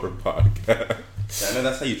podcast. I know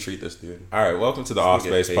that's how you treat this dude. All right, welcome to the Off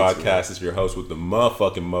Space podcast. It's your host with the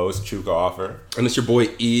motherfucking most, Chuka Offer. And it's your boy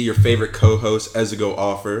E, your favorite co-host, Ezigo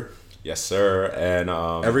Offer. Yes, sir. And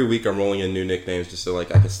every week I'm rolling in new nicknames just so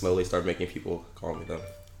like I can slowly start making people call me them.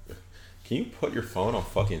 Can you put your phone on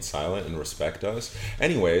fucking silent and respect us?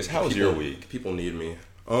 Anyways, how was your week? People need me.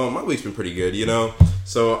 My week's been pretty good, you know.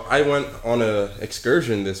 So I went on a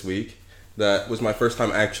excursion this week. That was my first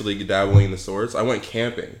time actually dabbling in the sorts. I went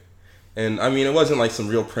camping. And I mean, it wasn't like some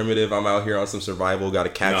real primitive, I'm out here on some survival, got to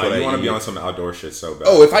catch what I eat. You want to be on some outdoor shit so bad.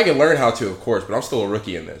 Oh, if I can learn how to, of course, but I'm still a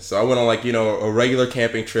rookie in this. So I went on like, you know, a regular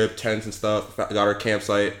camping trip, tents and stuff, got our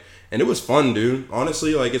campsite, and it was fun, dude.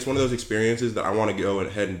 Honestly, like it's one of those experiences that I want to go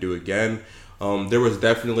ahead and do again. There was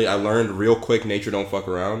definitely, I learned real quick, nature don't fuck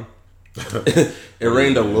around. It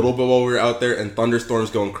rained a little bit while we were out there and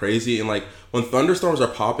thunderstorms going crazy. And like when thunderstorms are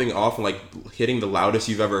popping off and like hitting the loudest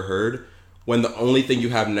you've ever heard, when the only thing you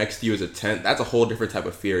have next to you is a tent, that's a whole different type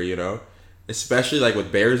of fear, you know? Especially like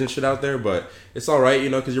with bears and shit out there, but it's alright, you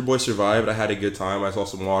know, because your boy survived. I had a good time. I saw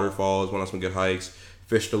some waterfalls, went on some good hikes,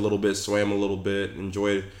 fished a little bit, swam a little bit,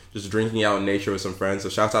 enjoyed just drinking out in nature with some friends. So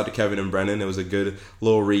shouts out to Kevin and Brennan. It was a good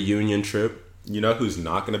little reunion trip. You know who's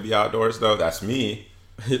not going to be outdoors though? That's me.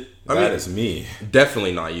 That is me.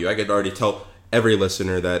 Definitely not you. I could already tell every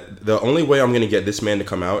listener that the only way I'm going to get this man to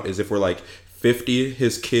come out is if we're like 50,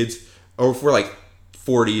 his kids... Or if we're like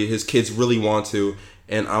 40, his kids really want to,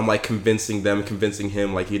 and I'm like convincing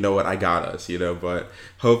him, like, you know what, I got us, you know, but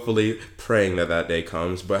hopefully praying that day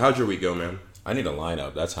comes. But how'd your week go, man? I need a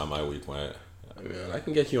lineup. That's how my week went. Man, I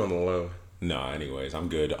can get you on the low. No, anyways, I'm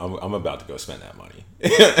good. I'm about to go spend that money.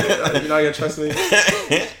 You're not gonna trust me?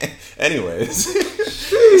 Anyways,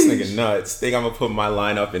 this nigga nuts. Think I'm gonna put my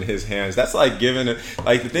lineup in his hands. That's like giving it.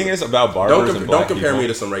 Like the thing is about barbers and black don't compare people, me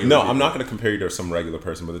to some regular. No, people. I'm not gonna compare you to some regular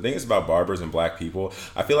person. But the thing is about barbers and black people.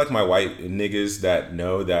 I feel like my white niggas that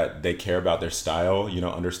know that they care about their style, you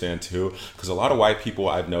know, understand too. Because a lot of white people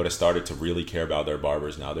I've noticed started to really care about their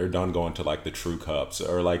barbers now. They're done going to like the true cups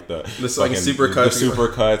or like the super cuts, the super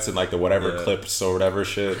cuts and like the whatever clips or whatever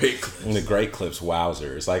shit. And the great clips,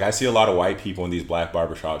 wowzers. Like I see a lot of white people in these black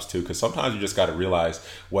barbershops too, because sometimes you just got to realize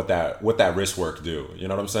what that wrist work do. You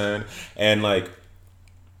know what I'm saying? And like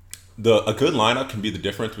a good lineup can be the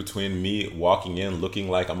difference between me walking in looking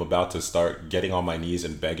like I'm about to start getting on my knees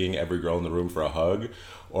and begging every girl in the room for a hug,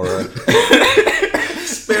 or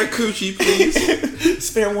spare coochie please,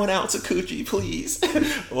 spare 1 ounce of coochie please,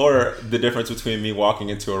 or the difference between me walking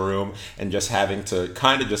into a room and just having to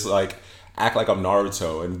kind of just like act like I'm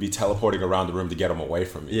Naruto and be teleporting around the room to get them away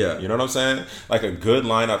from me. Yeah. You know what I'm saying? Like a good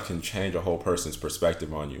lineup can change a whole person's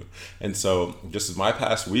perspective on you. And so just as my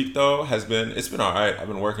past week though it's been all right. I've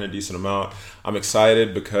been working a decent amount. I'm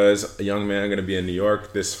excited because a young man going to be in New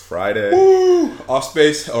York this Friday. Woo! Off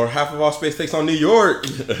Space, or half of Off Space takes on New York.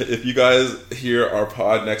 If you guys hear our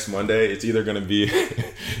pod next Monday, it's either going to be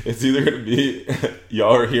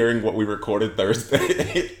y'all are hearing what we recorded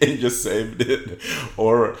Thursday and just saved it,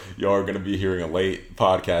 or y'all are going to be hearing a late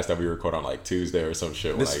podcast that we record on like Tuesday or some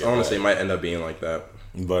shit. This honestly might end up being like that.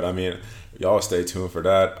 But I mean, y'all stay tuned for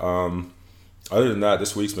that. Other than that,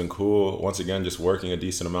 this week's been cool. Once again, just working a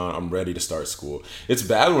decent amount. I'm ready to start school. It's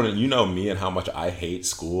bad when you know me and how much I hate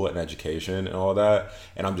school and education and all that.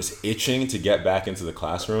 And I'm just itching to get back into the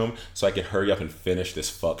classroom so I can hurry up and finish this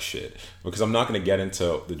fuck shit. Because I'm not going to get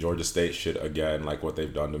into the Georgia State shit again, like what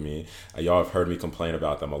they've done to me. Y'all have heard me complain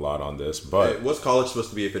about them a lot on this. But hey, what's college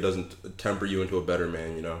supposed to be if it doesn't temper you into a better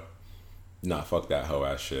man, you know? Nah, fuck that hoe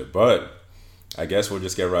ass shit. But I guess we'll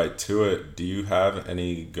just get right to it. Do you have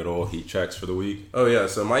any good old heat checks for the week? Oh, yeah.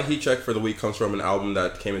 So my heat check for the week comes from an album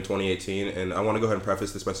that came in 2018. And I want to go ahead and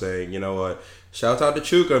preface this by saying, you know what? Shout out to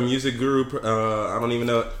Chuka, music guru, I don't even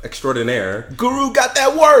know, extraordinaire. Guru got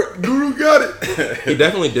that work! Guru got it! He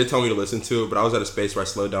definitely did tell me to listen to it, but I was at a space where I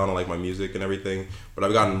slowed down on like my music and everything. But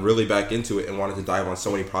I've gotten really back into it and wanted to dive on so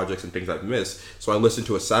many projects and things I've missed. So I listened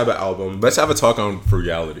to a Saba album. Let's have a talk on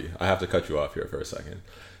frugality. I have to cut you off here for a second.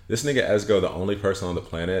 This nigga Esgo, the only person on the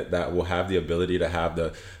planet that will have the ability to have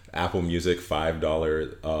the Apple Music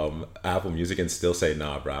 $5 Apple Music and still say,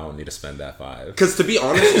 nah, bro, I don't need to spend that $5. Because to be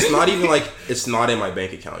honest, it's not even like, it's not in my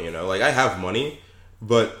bank account, you know? Like, I have money,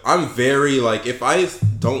 but I'm very, like, if I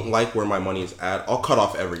don't like where my money is at, I'll cut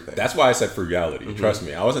off everything. That's why I said frugality. Mm-hmm. Trust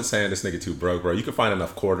me. I wasn't saying this nigga too broke, bro. You can find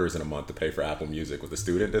enough quarters in a month to pay for Apple Music with a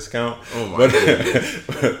student discount. Oh, my goodness.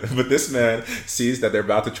 But this man sees that they're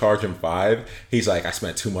about to charge him $5. He's like, I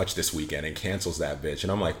spent too much this weekend, and cancels that bitch.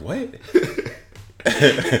 And I'm like, what?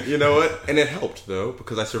 You know what? And it helped, though,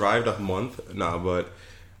 because I survived a month.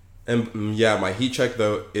 And yeah, my heat check,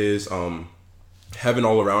 though, is Heaven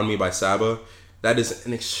All Around Me by Saba. that is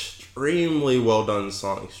an extremely well done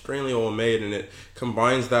song, extremely well made, and it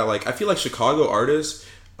combines that, like, I feel like Chicago artists,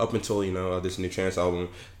 up until, you know, this New Chance album,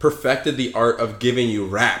 perfected the art of giving you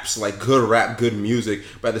raps, like good rap, good music,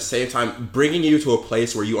 but at the same time bringing you to a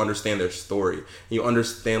place where you understand their story. You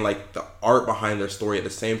understand, like, the art behind their story at the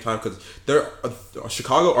same time, because they're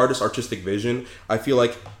Chicago artists' artistic vision, I feel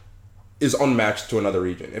like, is unmatched to another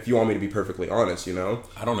region, if you want me to be perfectly honest, you know?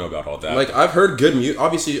 I don't know about all that. Like, I've heard good music.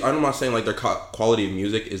 Obviously, I'm not saying, like, their quality of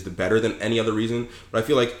music is better than any other region, but I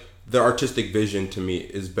feel like their artistic vision, to me,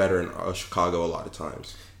 is better in Chicago a lot of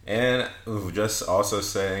times. And just also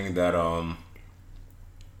saying that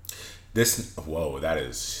that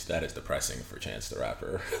is depressing for Chance the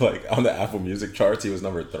Rapper. Like, on the Apple Music charts, he was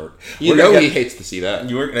number 3rd. You know he hates to see that.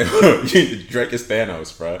 Drake is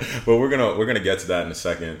Thanos, bro. But we're gonna get to that in a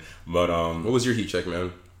second. But what was your heat check,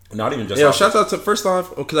 man? Not even just. Yeah, shout out to, first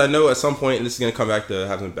off, because I know at some point, and this is gonna come back to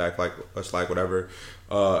having back like whatever.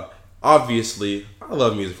 Obviously, I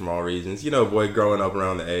love music from all regions. You know, boy, growing up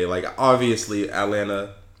around the A, like, obviously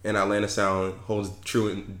Atlanta and Atlanta sound holds true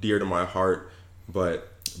and dear to my heart,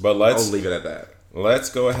 but I'll leave it at that. Let's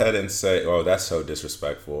go ahead and say, oh, that's so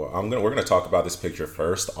disrespectful. We're gonna talk about this picture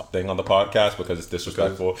first thing on the podcast because it's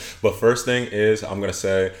disrespectful. But first thing is, I'm gonna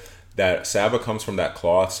say that Saba comes from that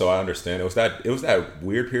cloth, so I understand. It was that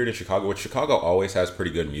weird period in Chicago, which Chicago always has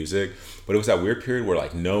pretty good music, but it was that weird period where,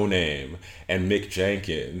 like, No Name and Mick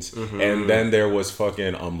Jenkins, and then there was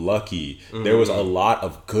fucking Lucky. There was a lot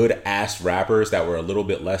of good ass rappers that were a little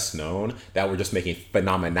bit less known that were just making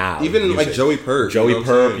phenomenal even music. Like Joey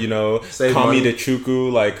Purp, you know, Kami de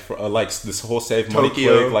Chuku, like this whole Save Money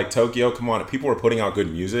Click, like Tokyo. Come on, people were putting out good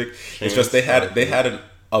music. It's just they had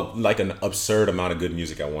an absurd amount of good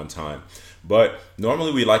music at one time. But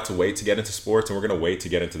normally we like to wait to get into sports, and we're going to wait to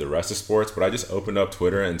get into the rest of sports. But I just opened up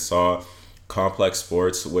Twitter and saw Complex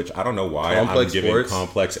Sports, which I don't know why I'm giving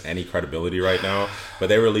Complex any credibility right now. But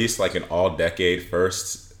they released like an all-decade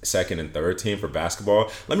first, second, and third team for basketball.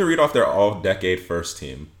 Let me read off their all-decade first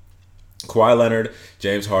team. Kawhi Leonard,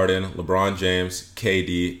 James Harden, LeBron James,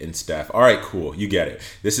 KD, and Steph. All right, cool. You get it.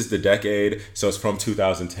 This is the decade, so it's from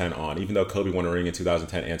 2010 on. Even though Kobe won a ring in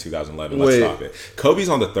 2010 and 2011. Let's stop it. Kobe's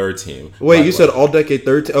on the third team. Wait, you said all-decade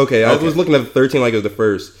third team? Okay, I was looking at the third team like it was the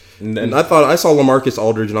first. And I thought I saw LaMarcus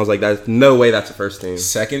Aldridge, and I was like, "There's no way that's the first team."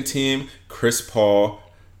 Second team, Chris Paul,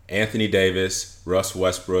 Anthony Davis, Russ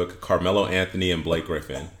Westbrook, Carmelo Anthony, and Blake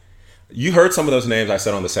Griffin. You heard some of those names I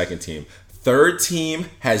said on the second team. Third team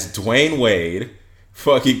has Dwayne Wade,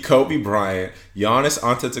 fucking Kobe Bryant, Giannis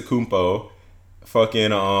Antetokounmpo,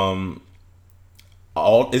 fucking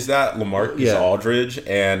is that LaMarcus Aldridge,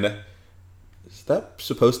 and is that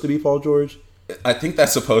supposed to be Paul George? I think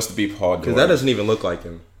that's supposed to be Paul George. Because that doesn't even look like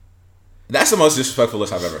him. That's the most disrespectful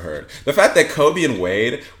list I've ever heard. The fact that Kobe and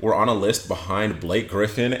Wade were on a list behind Blake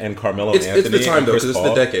Griffin and Carmelo Anthony. It's the time, though, because it's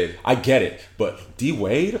the decade. I get it. But D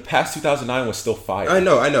Wade, past 2009, was still fire. I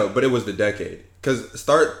know, but it was the decade. Because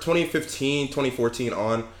start 2015, 2014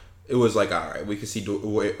 on, it was like, all right, we could see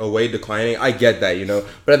a Wade declining. I get that, you know.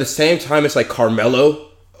 But at the same time, it's like Carmelo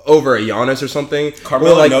over a Giannis or something.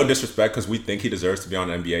 Carmelo, like, no disrespect, because we think he deserves to be on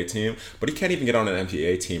an NBA team, but he can't even get on an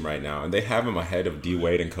NBA team right now, and they have him ahead of D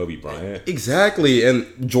Wade and Kobe Bryant. Exactly, and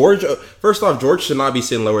George. First off, George should not be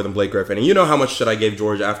sitting lower than Blake Griffin, and you know how much shit I gave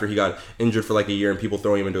George after he got injured for like a year, and people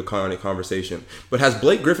throwing him into a conversation. But has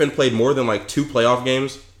Blake Griffin played more than like 2 playoff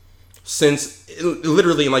games since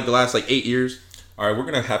literally in like the last like 8 years? All right, we're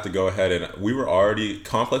going to have to go ahead and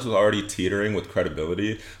Complex was already teetering with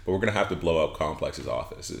credibility, but we're going to have to blow up Complex's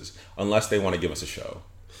offices unless they want to give us a show.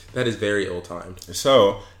 That is very ill-timed.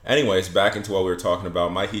 So, anyways, back into what we were talking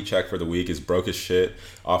about. My heat check for the week is broke as shit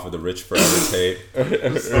off of the Rich Forever tape.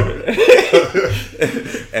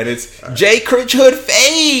 And it's Jay Critch Hood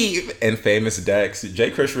Fave and Famous Dex.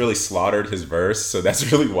 Jay Critch really slaughtered his verse, so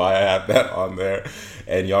that's really why I have that on there.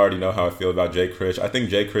 And you already know how I feel about Jay Critch. I think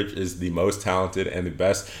Jay Critch is the most talented and the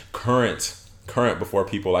best current before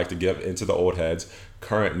people like to get into the old heads,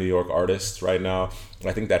 current New York artists right now.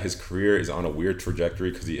 I think that his career is on a weird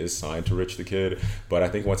trajectory because he is signed to Rich the Kid. But I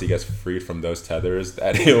think once he gets freed from those tethers,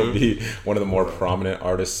 that he'll be one of the more prominent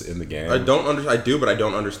artists in the game. I don't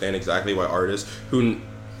understand exactly why artists who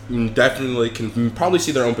definitely can probably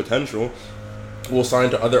see their own potential will sign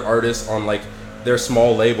to other artists on like their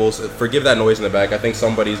small labels. Forgive that noise in the back. I think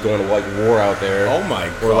somebody's going to like war out there. Oh my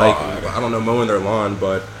god. Or like, I don't know, mowing their lawn.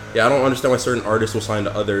 But yeah, I don't understand why certain artists will sign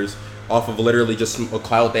to others off of literally just a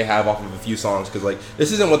clout they have off of a few songs. Because like,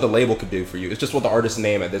 this isn't what the label could do for you. It's just what the artist's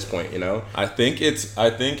name at this point, you know? I think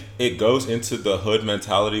it goes into the hood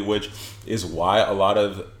mentality, which is why a lot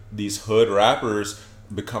of these hood rappers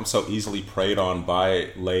become so easily preyed on by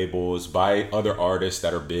labels, by other artists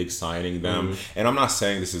that are big signing them. And I'm not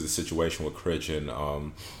saying this is the situation with Critch and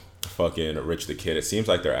fucking Rich the Kid. It seems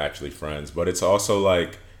like they're actually friends, but it's also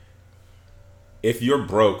like, if you're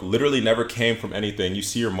broke, literally never came from anything, you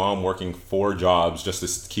see your mom working 4 jobs just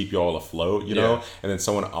to keep you all afloat, you know? And then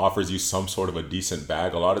someone offers you some sort of a decent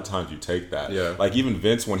bag, a lot of times you take that. Like even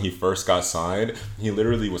Vince, when he first got signed, he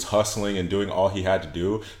literally was hustling and doing all he had to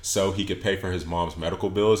do so he could pay for his mom's medical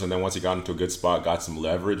bills. And then once he got into a good spot, got some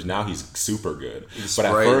leverage, now he's super good. But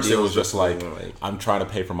at first it was just like, I'm trying to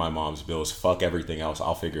pay for my mom's bills, fuck everything else,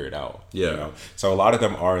 I'll figure it out. You know? So a lot of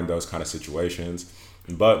them are in those kind of situations.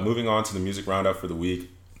 But moving on to the music roundup for the week,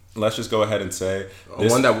 let's just go ahead and say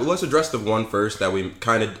let's address the one first that we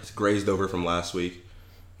kind of grazed over from last week.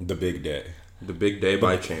 The Big Day. The Big Day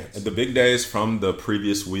by Chance. The Big Day is from the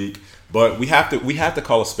previous week, but we have to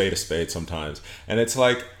call a spade sometimes. And it's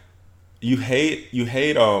like you hate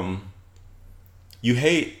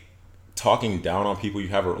talking down on people you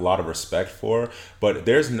have a lot of respect for, but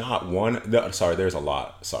there's a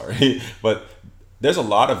lot, but there's a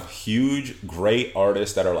lot of huge, great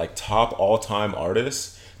artists that are like top all-time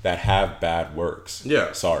artists that have bad works.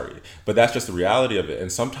 Sorry. But that's just the reality of it.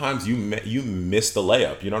 And sometimes you miss the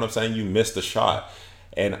layup. You know what I'm saying? You miss the shot.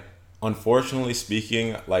 And unfortunately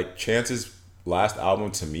speaking, like Chance's last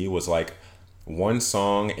album to me was like 1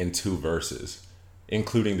 song and 2 verses,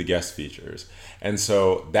 including the guest features. And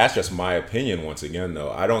so that's just my opinion once again,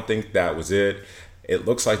 though. I don't think that was it. It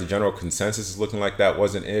looks like the general consensus is looking like that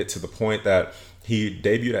wasn't it, to the point that he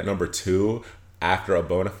debuted at number 2 after a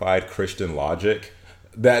bona fide Christian Logic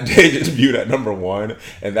that day debuted at number 1.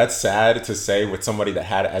 And that's sad to say with somebody that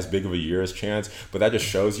had as big of a year as Chance, but that just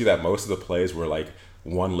shows you that most of the plays were like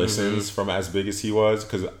 1 listens from as big as he was,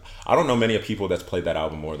 because I don't know many people that's played that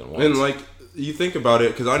album more than once. And like, you think about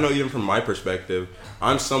it, because I know even from my perspective,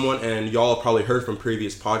 I'm someone, and y'all have probably heard from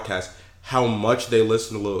previous podcasts, how much they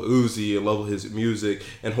listen to Lil Uzi and love his music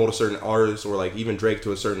and hold a certain artist, or like even Drake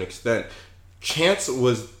to a certain extent. Chance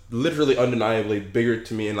was literally undeniably bigger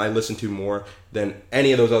to me, and I listened to more than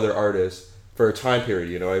any of those other artists for a time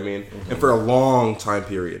period, you know what I mean? And for a long time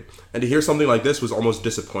period. And to hear something like this was almost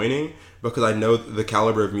disappointing, because I know the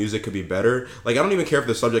caliber of music could be better. Like, I don't even care if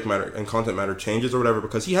the subject matter and content matter changes or whatever,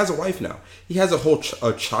 because he has a wife now. He has a whole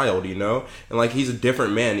child, you know? And like, he's a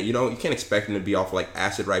different man. You know, you can't expect him to be off like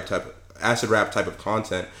acid rap type of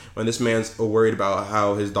content when this man's worried about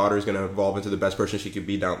how his daughter is going to evolve into the best person she could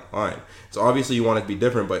be down the line. So obviously you want it to be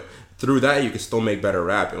different, but through that you can still make better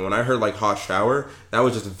rap. And when I heard like Hot Shower, that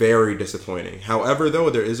was just very disappointing. However,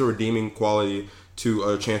 though, there is a redeeming quality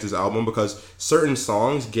to Chance's album, because certain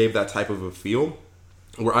songs gave that type of a feel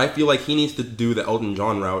where I feel like he needs to do the Elton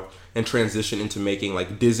John route and transition into making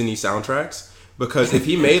like Disney soundtracks. Because if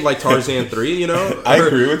he made like Tarzan 3, you know, I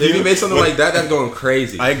agree with you. If he made something like that, that's going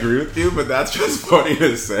crazy. I agree with you, but that's just funny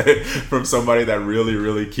to say from somebody that really,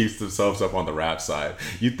 really keeps themselves up on the rap side.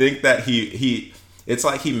 You think that it's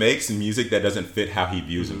like he makes music that doesn't fit how he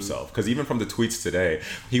views himself. Because even from the tweets today,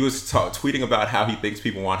 he was tweeting about how he thinks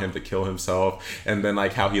people want him to kill himself, and then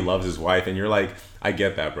like how he loves his wife. And you're like, I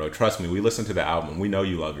get that, bro. Trust me, we listened to the album. We know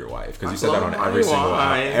you love your wife, because you said that on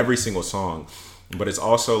every single song. But it's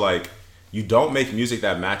also like, you don't make music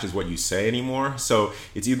that matches what you say anymore. So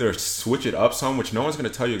it's either switch it up some, which no one's going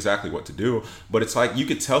to tell you exactly what to do, but it's like you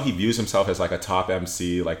could tell he views himself as like a top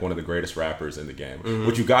MC, like one of the greatest rappers in the game,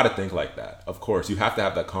 which you got to think like that. Of course, you have to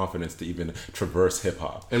have that confidence to even traverse hip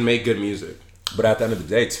hop and make good music. But at the end of the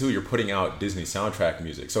day, too, you're putting out Disney soundtrack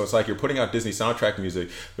music. So it's like you're putting out Disney soundtrack music,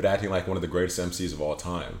 but acting like one of the greatest MCs of all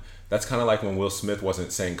time. That's kind of like when Will Smith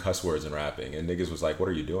wasn't saying cuss words and rapping, and niggas was like, what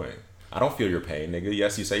are you doing? I don't feel your pain, nigga.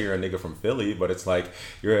 Yes, you say you're a nigga from Philly, but it's like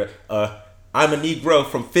I'm a Negro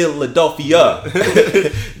from Philadelphia.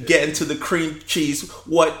 Getting to the cream cheese.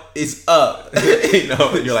 What is up? You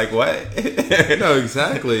know, you're like, what? No,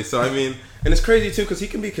 exactly. So I mean, and it's crazy too, because he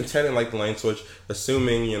can be content in like the lane switch,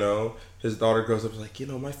 assuming, you know, his daughter grows up like, you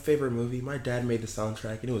know, my favorite movie, my dad made the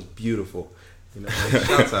soundtrack and it was beautiful. You know, like,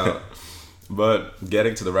 shouts out. But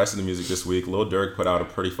getting to the rest of the music this week, Lil Durk put out a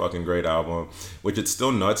pretty fucking great album, which it's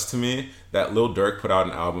still nuts to me that Lil Durk put out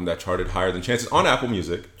an album that charted higher than Chance's on Apple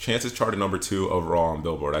Music. Chance's charted number 2 overall on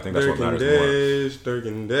Billboard. I think that's what matters more. Durk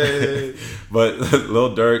and Days. But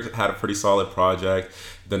Lil Durk had a pretty solid project.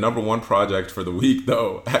 The number 1 project for the week,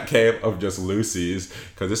 though, came of just Lucy's,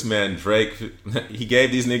 because this man Drake, he gave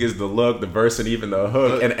these niggas the look, the verse, and even the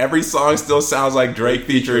hook, and every song still sounds like Drake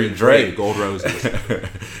featuring Drake. Gold Roses.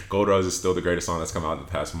 Gold Rose is still the greatest song that's come out in the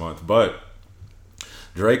past month. But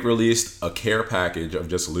Drake released a care package of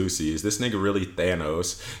just Lucy's. This nigga really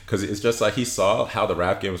Thanos, because it's just like he saw how the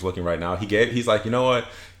rap game was looking right now. He's like, you know what?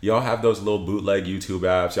 Y'all have those little bootleg YouTube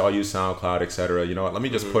apps. Y'all use SoundCloud, etc. You know what? Let me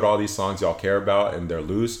just put all these songs y'all care about and they're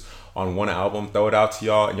loose on one album, throw it out to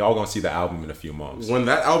y'all, and y'all gonna see the album in a few months. When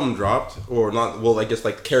that album dropped, or not, well, I guess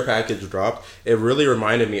like Care Package dropped, it really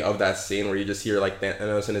reminded me of that scene where you just hear like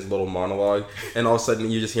Thanos in his little monologue, and all of a sudden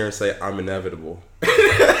you just hear him say, "I'm inevitable."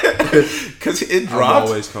 Because it dropped.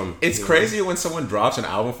 Always come. It's crazy when someone drops an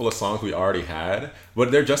album full of songs we already had, but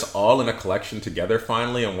they're just all in a collection together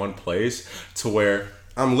finally in one place to where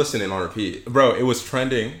I'm listening on repeat. Bro, it was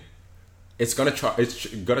trending. It's gonna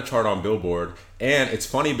chart on Billboard, and it's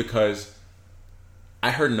funny because I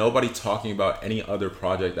heard nobody talking about any other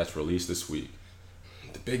project that's released this week.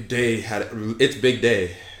 The big day had its big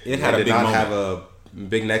day. It had a big moment. Have a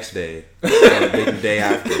big next day, and a big day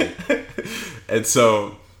after. And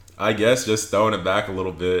so, I guess just throwing it back a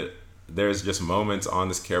little bit, there's just moments on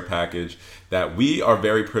this care package that we are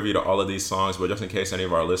very privy to all of these songs, but just in case any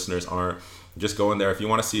of our listeners aren't, just go in there. If you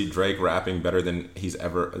want to see Drake rapping better than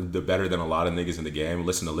better than a lot of niggas in the game,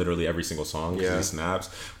 listen to literally every single song because he snaps.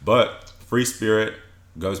 But Free Spirit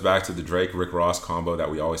goes back to the Drake Rick Ross combo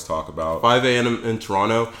that we always talk about. 5 a.m. in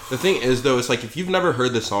Toronto. The thing is though, it's like if you've never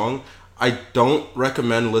heard the song, I don't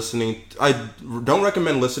recommend listening to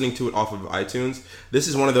it off of iTunes. This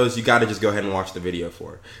is one of those you got to just go ahead and watch the video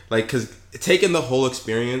for. Like, because taking the whole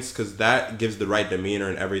experience, because that gives the right demeanor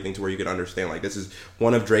and everything to where you can understand, like, this is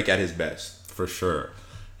one of Drake at his best. For sure.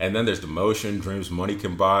 And then there's The Motion, Dreams Money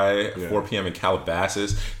Can Buy, 4 p.m. in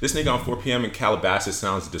Calabasas. This nigga on 4 p.m. in Calabasas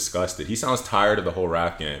sounds disgusted. He sounds tired of the whole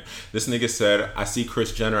rap game. This nigga said, I see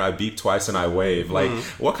Kris Jenner, I beep twice and I wave. Like,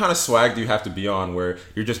 what kind of swag do you have to be on where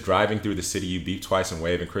you're just driving through the city, you beep twice and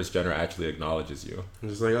wave, and Kris Jenner actually acknowledges you? I'm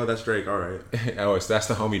just like, oh, that's Drake, all right. Oh, that's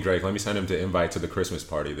the homie Drake. Let me send him to invite to the Christmas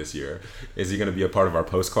party this year. Is he going to be a part of our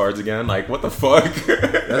postcards again? Like, what the fuck?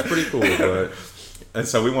 That's pretty cool, but... And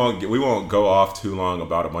so we won't go off too long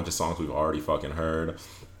about a bunch of songs we've already fucking heard.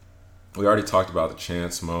 We already talked about the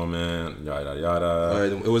Chance moment, yada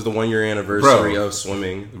yada. It was the 1 year anniversary of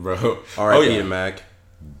Swimming, bro. R.I.P. to Mac.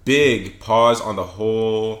 Big pause on the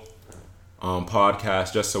whole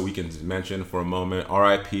podcast just so we can mention for a moment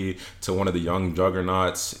R.I.P. to one of the young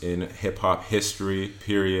juggernauts in hip hop history.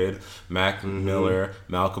 Period. Mac Miller,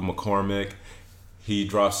 Malcolm McCormick. He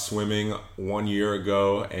dropped Swimming 1 year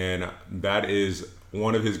ago, and that is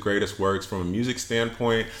one of his greatest works from a music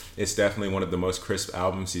standpoint. It's definitely one of the most crisp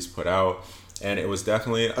albums he's put out, and it was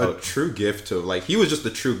definitely a true gift to, like, he was just a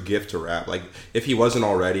true gift to rap. Like, if he wasn't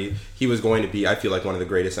already, he was going to be, I feel like, one of the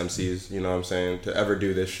greatest MCs, you know what I'm saying, to ever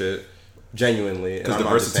do this shit. Genuinely. Because the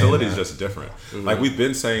versatility is just different. Like, we've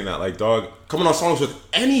been saying that, like, dog, coming on songs with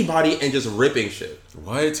anybody and just ripping shit.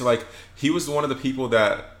 What? Like, he was one of the people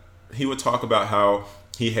that he would talk about how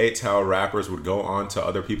he hates how rappers would go on to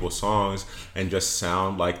other people's songs and just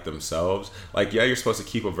sound like themselves. Like, yeah, you're supposed to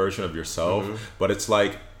keep a version of yourself, but it's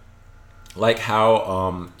like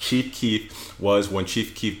how Chief Keef was when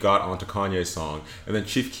Chief Keef got onto Kanye's song, and then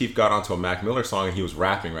Chief Keef got onto a Mac Miller song and he was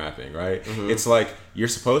rapping, right? It's like you're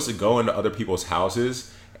supposed to go into other people's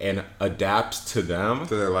houses and adapt to them,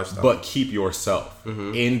 to their lifestyle, but keep yourself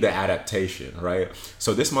in the adaptation, right?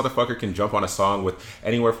 So this motherfucker can jump on a song with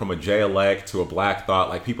anywhere from a J-Elect to a Black Thought,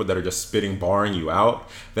 like people that are just spitting, barring you out,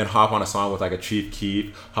 then hop on a song with like a Chief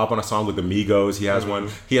Keef, hop on a song with the Migos, he has one,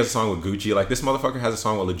 he has a song with Gucci, like this motherfucker has a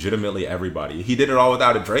song with legitimately everybody. He did it all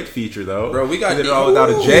without a Drake feature though. Bro, he did it all without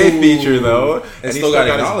a Jay feature though, and he still got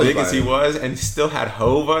as big as he was, and he still had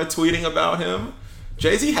Hova tweeting about him.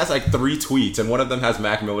 Jay-Z has like 3 tweets, and one of them has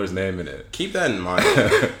Mac Miller's name in it. Keep that in mind.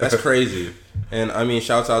 That's crazy. And I mean,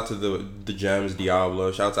 shouts out to the Gems,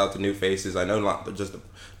 Diablo. Shouts out to New Faces. I know not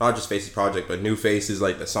just Faces Project, but New Faces,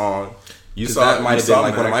 like the song. That might have been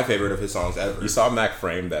like one of my favorite of his songs ever. You saw Mac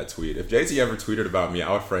frame that tweet. If Jay-Z ever tweeted about me,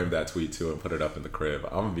 I would frame that tweet too and put it up in the crib.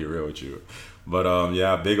 I'm gonna be real with you. But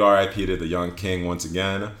yeah, big R.I.P. to the young king once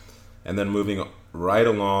again. And then moving right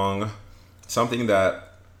along, something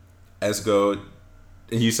that Esco,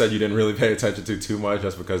 you said you didn't really pay attention to too much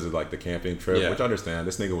just because of like the camping trip, which I understand.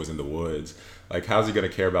 This nigga was in the woods. Like, how's he gonna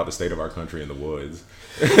care about the state of our country in the woods?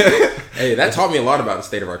 Hey, that taught me a lot about the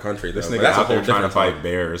state of our country. This nigga out there trying to fight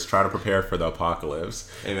bears, trying to prepare for the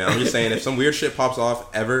apocalypse. Hey man, I'm just saying, if some weird shit pops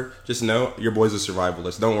off ever, just know your boy's a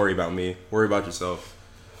survivalist. Don't worry about me. Worry about yourself.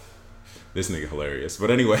 This nigga hilarious.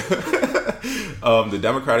 But anyway, the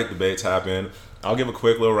Democratic debates happened. I'll give a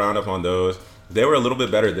quick little roundup on those. They were a little bit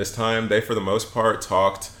better this time. They, for the most part,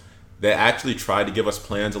 talked. They actually tried to give us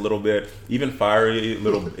plans a little bit, even fiery,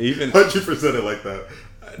 even. 100% it like that.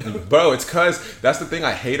 Bro, it's cause that's the thing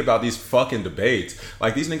I hate about these fucking debates.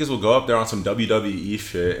 Like, these niggas will go up there on some WWE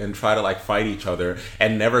shit and try to like fight each other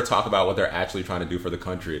and never talk about what they're actually trying to do for the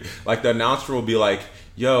country. Like, the announcer will be like,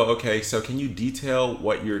 yo, okay, so can you detail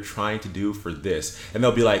what you're trying to do for this? And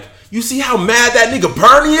they'll be like, you see how mad that nigga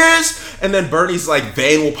Bernie is? And then Bernie's like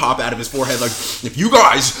vein will pop out of his forehead like, if you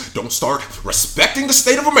guys don't start respecting the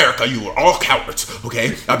state of America, you are all cowards,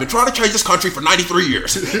 okay? I've been trying to change this country for 93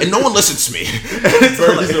 years and no one listens to me.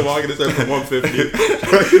 Bernie's been walking this way for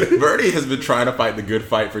 150. Bernie has been trying to fight the good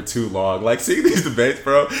fight for too long. Like, seeing these debates,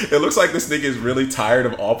 bro, it looks like this nigga is really tired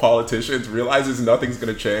of all politicians, realizes nothing's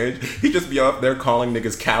gonna change. He just be up there calling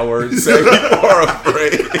niggas cowards, saying people are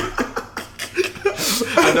afraid.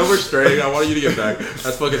 I know we're straying. I wanted you to get back.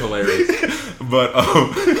 That's fucking hilarious.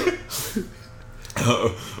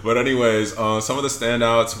 But anyways, some of the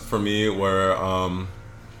standouts for me were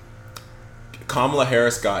Kamala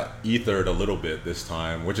Harris got ethered a little bit this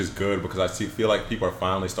time, which is good because I feel like people are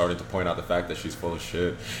finally starting to point out the fact that she's full of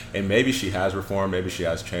shit. And maybe she has reformed, maybe she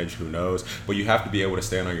has changed, who knows? But you have to be able to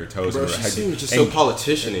stand on your toes. Bro, she seems just so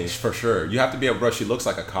politician-y. For sure. You have to be able, bro, she looks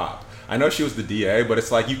like a cop. I know she was the DA, but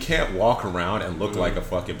it's like you can't walk around and look like a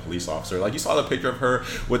fucking police officer. Like, you saw the picture of her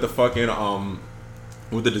with the fucking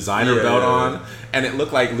with the designer belt on, and it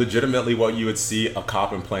looked like legitimately what you would see a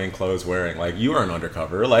cop in plain clothes wearing. Like, you are an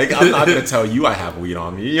undercover. Like, I'm not gonna tell you I have weed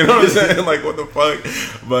on me. You know what I'm saying? Like, what the fuck?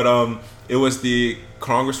 But it was the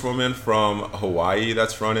congresswoman from Hawaii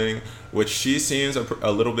that's running, which she seems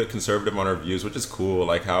a little bit conservative on her views, which is cool.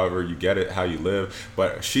 Like, however you get it, how you live.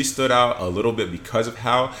 But she stood out a little bit because of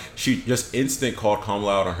how she just instant called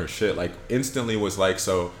Kamala out on her shit. Like, instantly was like,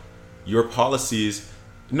 so your policies.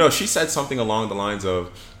 No, she said something along the lines of,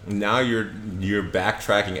 now you're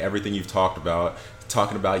backtracking everything you've talked about,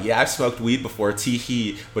 talking about, yeah, I've smoked weed before,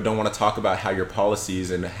 tee-hee, but don't want to talk about how your policies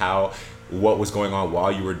and how what was going on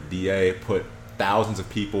while you were DA put thousands of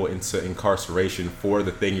people into incarceration for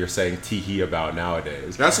the thing you're saying tee-hee about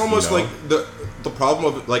nowadays. That's almost like the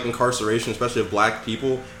problem of like incarceration, especially of black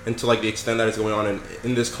people, and to like the extent that it's going on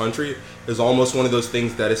in this country, is almost one of those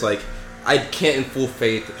things that is like, I can't in full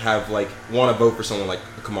faith have like want to vote for someone like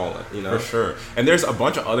Kamala, you know? For sure. And there's a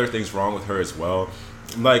bunch of other things wrong with her as well.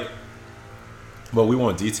 Like, well, we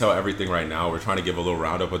won't detail everything right now. We're trying to give a little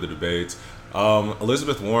roundup of the debates.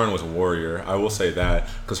 Elizabeth Warren was a warrior, I will say that,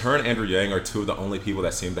 because her and Andrew Yang are two of the only people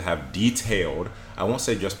that seem to have detailed, I won't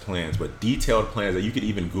say just plans, but detailed plans that you could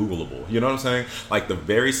even Googleable. You know what I'm saying? Like, the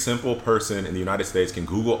very simple person in the United States can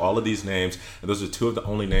Google all of these names, and those are two of the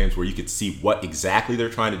only names where you could see what exactly they're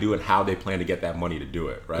trying to do and how they plan to get that money to do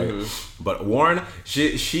it, right? Mm-hmm. But Warren,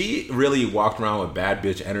 she really walked around with bad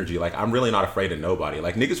bitch energy. Like, I'm really not afraid of nobody.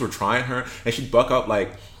 Like, niggas were trying her, and she'd buck up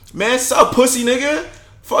like, man, sup, pussy nigga?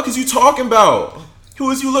 Fuck is you talking about?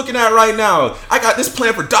 Who is you looking at right now? I got this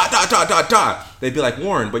plan for ... They'd be like,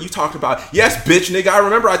 Warren, but you talked about, yes, bitch, nigga, I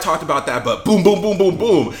remember I talked about that, but boom, boom, boom, boom,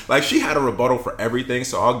 boom. Like, she had a rebuttal for everything,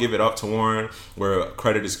 so I'll give it up to Warren where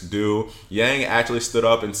credit is due. Yang actually stood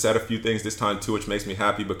up and said a few things this time, too, which makes me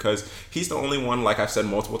happy because he's the only one, like I've said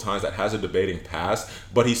multiple times, that has a debating past,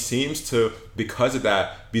 but he seems to, because of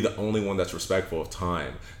that, be the only one that's respectful of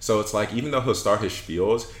time. So it's like, even though he'll start his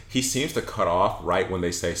spiels, he seems to cut off right when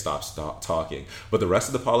they say stop talking. But the rest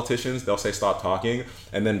of the politicians, they'll say stop talking,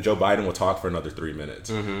 and then Joe Biden will talk for another 3 minutes.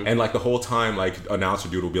 Mm-hmm. And like the whole time, like, announcer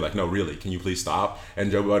dude will be like, no, really, can you please stop? And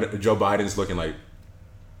Joe Biden's looking like,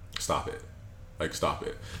 stop it. Like, stop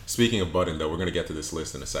it. Speaking of Biden, though, we're going to get to this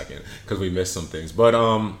list in a second because we missed some things. But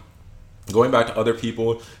going back to other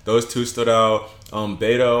people, those two stood out.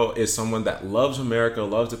 Beto is someone that loves America,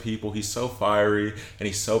 loves the people. He's so fiery and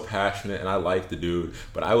he's so passionate, and I like the dude.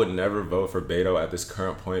 But I would never vote for Beto at this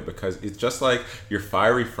current point because it's just like your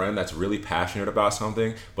fiery friend that's really passionate about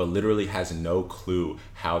something, but literally has no clue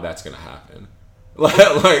how that's gonna happen.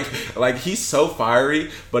 like he's so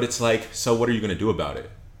fiery, but it's like, so what are you gonna do about it?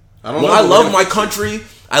 I love my country.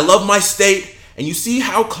 I love my state. And you see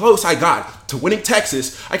how close I got to winning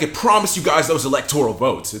Texas. I can promise you guys those electoral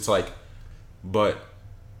votes. It's like, but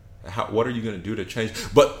what are you going to do to change?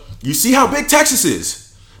 But you see how big Texas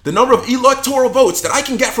is. The number of electoral votes that I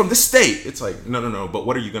can get from this state. It's like, no. But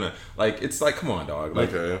what are you going to, like, it's like, come on, dog.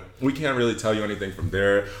 Like, okay. We can't really tell you anything from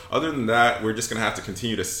there. Other than that, we're just going to have to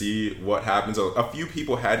continue to see what happens. A few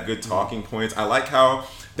people had good talking points. I like how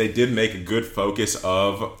they did make a good focus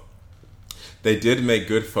of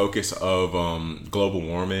global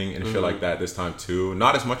warming and shit like that this time too.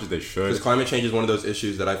 Not as much as they should. Because climate change is one of those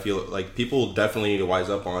issues that I feel like people definitely need to wise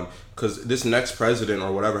up on. because this next president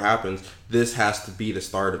or whatever happens, this has to be the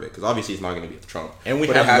start of it. Because obviously it's not going to be Trump, and we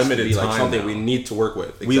but have it has limited to be like time something now. we need to work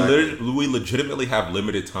with. Exactly. We legitimately have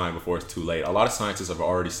limited time before it's too late. A lot of scientists have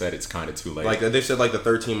already said it's kind of too late. Like they've said, like the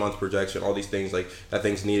 13-month projection, all these things like that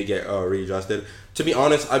things need to get readjusted. To be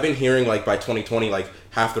honest, I've been hearing like by 2020, like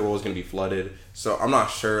half the world is going to be flooded. So I'm not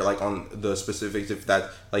sure like on the specifics if that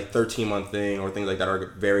like 13-month thing or things like that are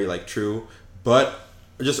very like true, but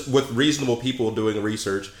just with reasonable people doing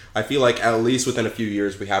research, I feel like at least within a few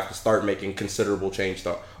years we have to start making considerable change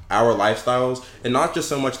to our lifestyles, and not just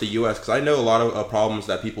so much the U.S. Because I know a lot of problems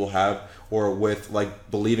that people have, or with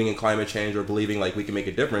like believing in climate change or believing like we can make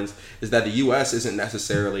a difference, is that the U.S. isn't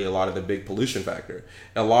necessarily a lot of the big pollution factor.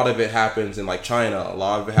 A lot of it happens in like China. A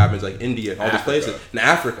lot of it happens like India and all these places in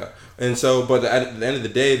Africa. And so, but at the end of the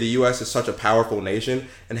day, the U.S. is such a powerful nation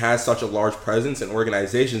and has such a large presence in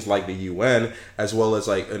organizations like the UN, as well as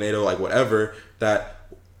like NATO, like whatever, that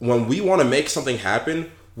when we want to make something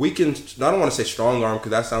happen, we can, I don't want to say strong arm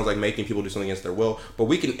because that sounds like making people do something against their will, but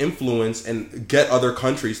we can influence and get other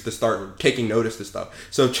countries to start taking notice to stuff.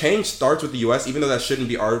 So change starts with the U.S., even though that shouldn't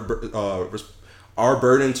be our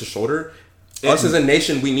burden to shoulder. Us as a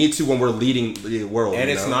nation, we need to when we're leading the world. And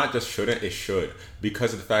it's not just shouldn't, it should.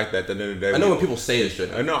 Because of the fact that at the end of the day... I know when people say it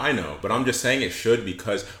shouldn't. I know. But I'm just saying it should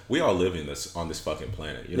because we all live in this on this fucking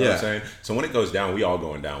planet. You know what I'm saying? So when it goes down, we all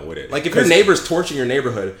going down with it. Like if your neighbor's torching your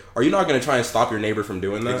neighborhood, are you not going to try and stop your neighbor from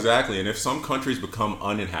doing that? Exactly. And if some countries become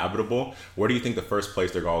uninhabitable, where do you think the first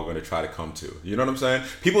place they're all going to try to come to? You know what I'm saying?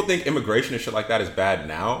 People think immigration and shit like that is bad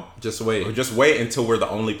now. Just wait. Just wait until we're the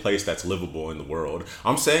only place that's livable in the world.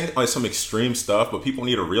 I'm saying like some extreme stuff, but people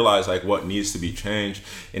need to realize like what needs to be changed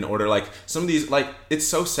in order, like some of these, like it's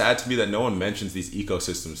so sad to me that no one mentions these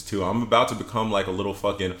ecosystems too. I'm about to become like a little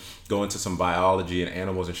fucking go into some biology and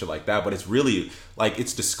animals and shit like that, but it's really like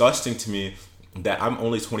it's disgusting to me that I'm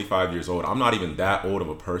only 25 years old. I'm not even that old of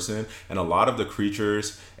a person, and a lot of the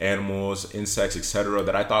creatures, animals, insects, etc.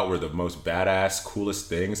 that I thought were the most badass, coolest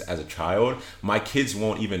things as a child, my kids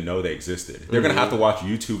won't even know they existed. They're gonna have to watch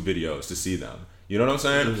YouTube videos to see them. You know what I'm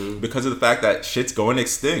saying? Because of the fact that shit's going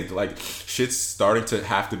extinct. Like, shit's starting to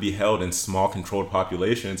have to be held in small, controlled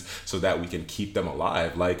populations so that we can keep them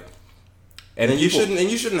alive. Like, and you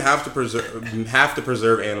shouldn't have to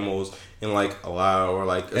preserve animals in like allow or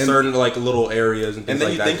like certain like little areas and things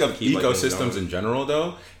like that. And then you think of ecosystems in general,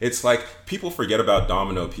 though. It's like people forget about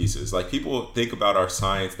domino pieces. Like people think about our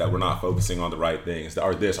science that we're not focusing on the right things,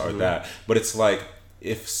 or this or that. But it's like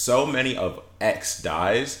if so many of X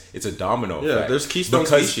dies, it's a domino effect. Yeah, there's keystone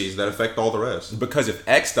species that affect all the rest. Because if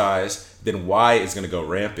X dies, then Y is going to go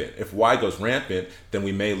rampant. If Y goes rampant, then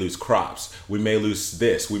we may lose crops. We may lose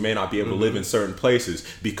this. We may not be able to live in certain places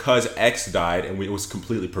because X died and it was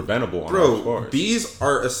completely preventable on our shores. Bees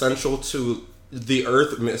are essential to the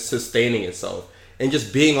earth sustaining itself. And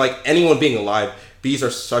just being like, anyone being alive, bees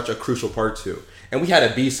are such a crucial part too. And we had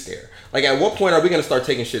a bee scare. Like, at what point are we going to start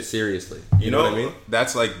taking shit seriously? You know what I mean?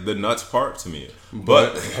 That's like the nuts part to me.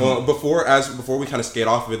 But before we kind of skate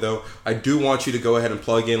off of it, though, I do want you to go ahead and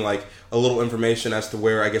plug in like a little information as to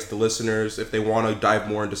where I guess the listeners, if they want to dive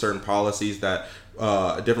more into certain policies that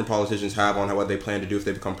different politicians have on what they plan to do if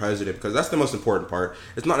they become president, because that's the most important part.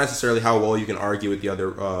 It's not necessarily how well you can argue with the other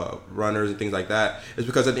runners and things like that. It's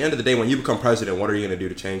because at the end of the day, when you become president, what are you going to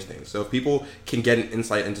do to change things? So if people can get an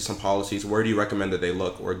insight into some policies, where do you recommend that they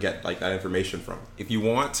look or get like that information from? If you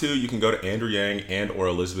want to, you can go to Andrew Yang and or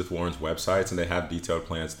Elizabeth Warren's websites, and they have detailed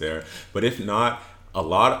plans there. But if not, a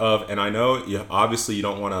lot of, and I know obviously you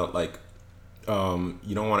don't want to like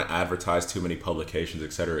you don't want to advertise too many publications,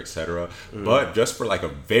 etc., etc. But just for like a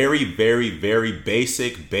very, very, very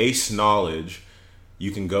base knowledge,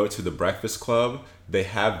 you can go to the Breakfast Club. They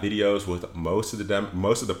have videos with most of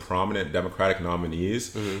the prominent Democratic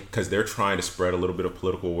nominees because they're trying to spread a little bit of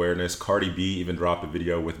political awareness. Cardi B even dropped a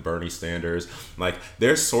video with Bernie Sanders. Like,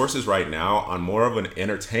 there's sources right now on more of an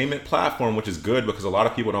entertainment platform, which is good because a lot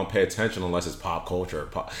of people don't pay attention unless it's pop culture,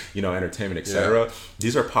 entertainment, etc. Yeah.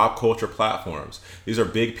 These are pop culture platforms. These are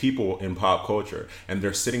big people in pop culture, and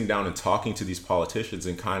they're sitting down and talking to these politicians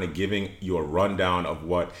and kind of giving you a rundown of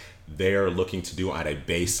what they're looking to do at a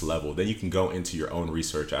base level. Then you can go into your own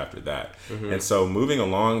research after that. And so moving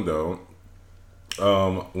along though,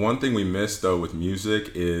 one thing we missed though with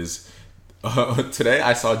music is Today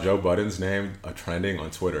I saw Joe Budden's name trending on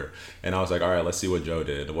Twitter, and I was like, all right, let's see what Joe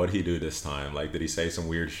did. What did he do this time? Like, did he say some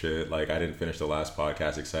weird shit? Like, I didn't finish the last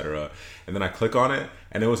podcast, etc. And then I click on it,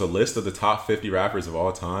 and it was a list of the top 50 rappers of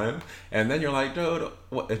all time. And then you're like, dude,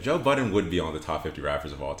 Joe Budden would be on the top 50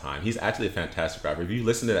 rappers of all time. He's actually a fantastic rapper. If you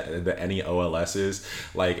listen to any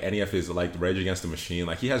OLSs, like any of his, like Rage Against the Machine,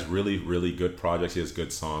 like he has really, really good projects. He has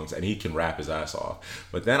good songs, and he can rap his ass off.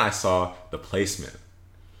 But then I saw the placement.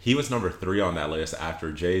 He was number 3 on that list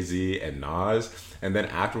after Jay-Z and Nas. And then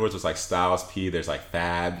afterwards was like Styles P. There's like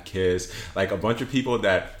Fab, Kiss, like a bunch of people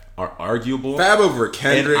that are arguable. Fab over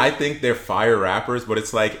Kendrick. And I think they're fire rappers, but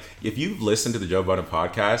it's like, if you've listened to the Joe Budden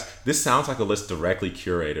podcast, this sounds like a list directly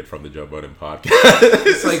curated from the Joe Budden podcast.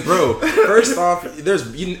 It's like, bro, first off,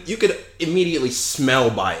 there's you could immediately smell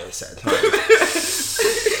bias at times.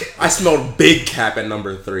 I smelled Big Cap at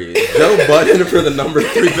number 3. Joe Budden for the number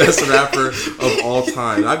 3 best rapper of all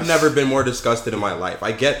time. I've never been more disgusted in my life.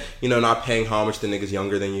 I get, not paying homage to niggas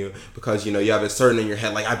younger than you because, you have a certain in your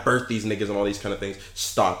head, like, I birthed these niggas and all these kind of things.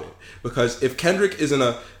 Stop it. Because if Kendrick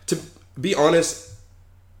isn't to be honest,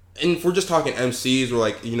 and if we're just talking MCs or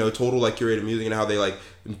like, total like curated music and how they like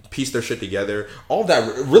piece their shit together, all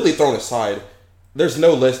that really thrown aside, there's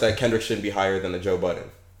no list that Kendrick shouldn't be higher than a Joe Budden.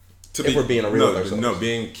 If we're being real with ourselves.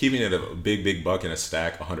 Keeping it a big buck in a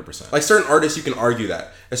stack, 100%. Like certain artists, you can argue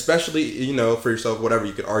that, especially for yourself, whatever.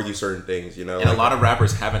 You could argue certain things, And a lot of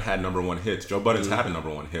rappers haven't had number 1 hits. Joe Budden's had a number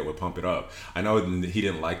 1 hit with "Pump It Up." I know he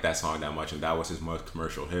didn't like that song that much, and that was his most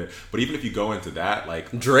commercial hit. But even if you go into that, like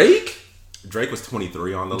Drake was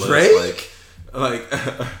 23 on the list. Drake,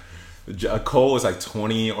 like Cole was like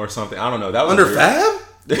 20 or something. I don't know. That was under weird. Fab.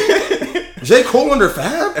 J. Cole under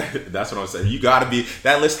Fab? That's what I'm saying. You gotta be,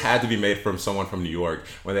 that list had to be made from someone from New York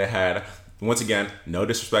when they had, once again, no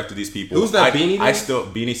disrespect to these people. Who's that Beanie?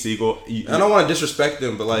 Beanie Siegel. I don't want to disrespect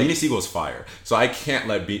them, but like. Beanie Siegel is fire. So I can't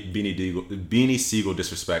let Beanie Siegel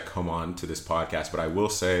disrespect come on to this podcast, but I will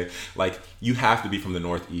say, like, you have to be from the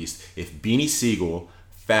Northeast. If Beanie Siegel,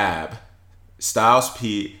 Fab, Styles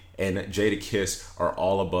P, and Jadakiss are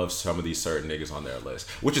all above some of these certain niggas on their list,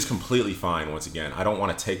 which is completely fine. Once again, I don't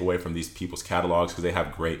want to take away from these people's catalogs because they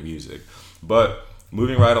have great music. But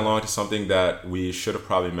moving right along to something that we should have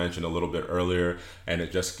probably mentioned a little bit earlier, and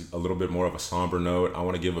it's just a little bit more of a somber note. I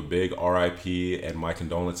want to give a big RIP and my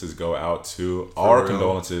condolences go out to go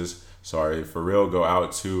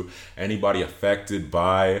out to anybody affected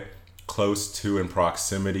by, close to, in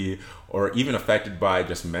proximity, or even affected by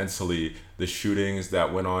just mentally the shootings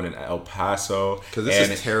that went on in El Paso. Because this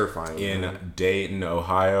is terrifying. In Dayton,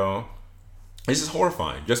 Ohio. This is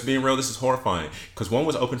horrifying. Just being real, this is horrifying. Because one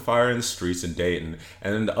was open fire in the streets in Dayton,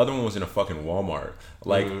 and then the other one was in a fucking Walmart.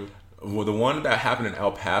 Like, well, the one that happened in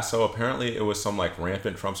El Paso, apparently it was some like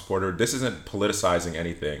rampant Trump supporter. This isn't politicizing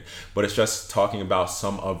anything, but it's just talking about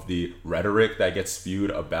some of the rhetoric that gets spewed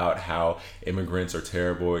about how immigrants are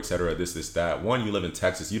terrible, etc. This, that. One, you live in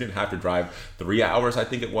Texas. You didn't have to drive 3 hours, I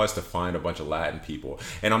think it was, to find a bunch of Latin people.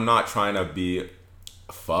 And I'm not trying to be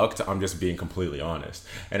fucked. I'm just being completely honest.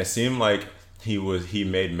 And it seemed like he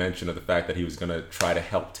made mention of the fact that he was gonna try to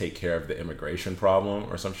help take care of the immigration problem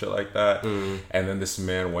or some shit like that. And then this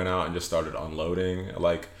man went out and just started unloading.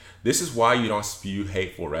 Like, this is why you don't spew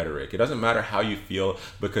hateful rhetoric. It doesn't matter how you feel,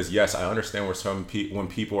 because yes, I understand where when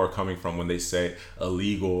people are coming from when they say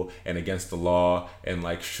illegal and against the law and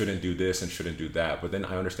like shouldn't do this and shouldn't do that. But then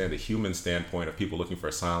I understand the human standpoint of people looking for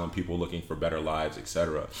asylum, people looking for better lives,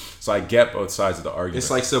 etc. So I get both sides of the argument.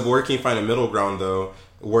 It's like, so where can you find a middle ground though,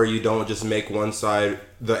 where you don't just make one side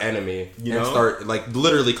the enemy and start like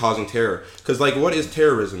literally causing terror? Because like, what is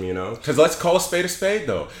terrorism? Because let's call a spade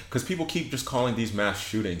though. Because people keep just calling these mass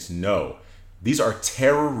shootings. No, these are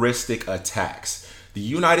terroristic attacks. The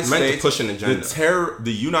United States to push an agenda.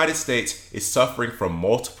 The United States is suffering from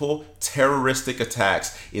multiple terroristic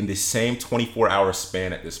attacks in the same 24-hour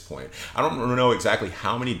span at this point. I don't know exactly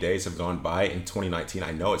how many days have gone by in 2019.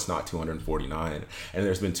 I know it's not 249, and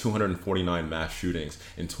there's been 249 mass shootings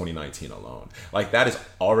in 2019 alone. Like, that is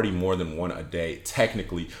already more than one a day,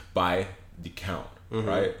 technically, by the count.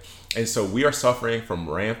 Right? And so we are suffering from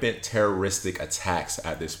rampant terroristic attacks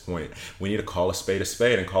at this point. We need to call a spade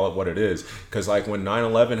and call it what it is. Because like when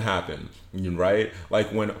 9/11 happened, right?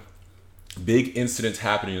 Like when big incidents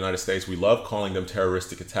happen in the United States, we love calling them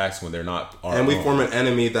terroristic attacks when they're not our And we own. form an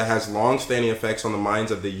enemy that has long-standing effects on the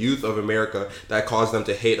minds of the youth of America that cause them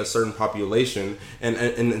to hate a certain population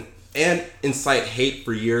and incite hate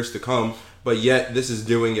for years to come. But yet this is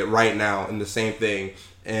doing it right now in the same thing.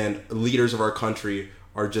 And leaders of our country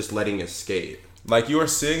are just letting it skate. Like, you are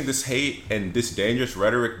seeing this hate and this dangerous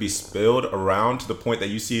rhetoric be spilled around to the point that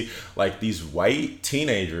you see, like, these white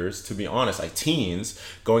teenagers, to be honest, like teens,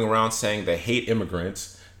 going around saying they hate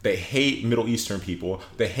immigrants, they hate Middle Eastern people,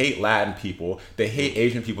 they hate Latin people, they hate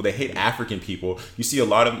Asian people, they hate African people. You see a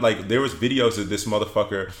lot of, like, there was videos of this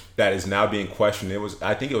motherfucker that is now being questioned. It was,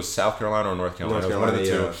 I think it was South Carolina or North Carolina. It was one of the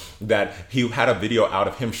two. That he had a video out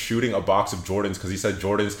of him shooting a box of Jordans because he said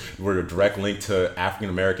Jordans were a direct link to African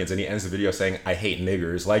Americans, and he ends the video saying, "I hate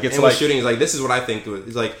niggers." Like, it's, and like shooting is like, this is what I think.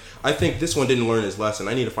 It's like, I think this one didn't learn his lesson.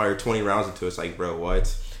 I need to fire 20 rounds into it. It's like, bro,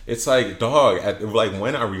 what? It's like, dog, like,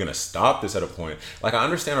 when are we going to stop this at a point? Like, I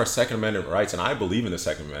understand our Second Amendment rights, and I believe in the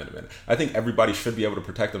Second Amendment. I think everybody should be able to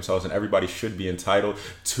protect themselves, and everybody should be entitled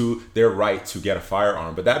to their right to get a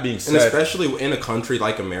firearm. But that being said... And especially in a country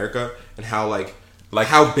like America, and how, like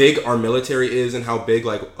how big our military is and how big,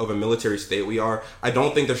 like, of a military state we are, I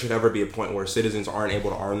don't think there should ever be a point where citizens aren't able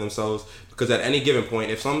to arm themselves. Because at any given point,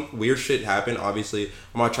 if some weird shit happened, obviously,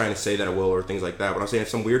 I'm not trying to say that it will or things like that, but I'm saying if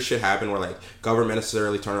some weird shit happened where, like, government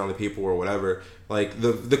necessarily turned on the people or whatever, like,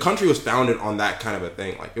 the country was founded on that kind of a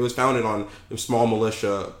thing. Like, it was founded on a small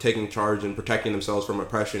militia taking charge and protecting themselves from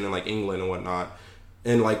oppression in, like, England and whatnot.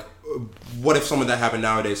 And, like, what if some of that happened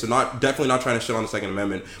nowadays? So definitely not trying to shit on the Second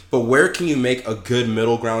Amendment, but where can you make a good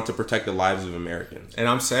middle ground to protect the lives of Americans? And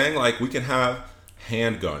I'm saying, like, we can have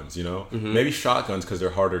handguns, you know, maybe shotguns because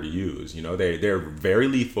they're harder to use, you know, they're very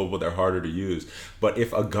lethal, but they're harder to use. But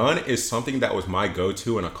if a gun is something that was my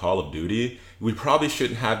go-to in a Call of Duty, we probably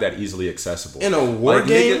shouldn't have that easily accessible. In a war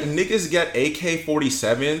game? Niggas get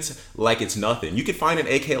AK-47s like it's nothing. You can find an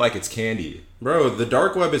AK like it's candy. Bro, the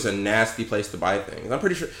dark web is a nasty place to buy things. I'm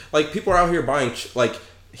pretty sure, like, people are out here buying, like,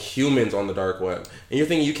 humans on the dark web. And you're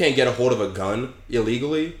thinking you can't get a hold of a gun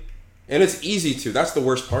illegally? And it's easy to. That's the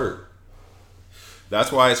worst part. That's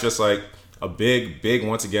why it's just like a big,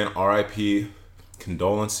 once again, RIP,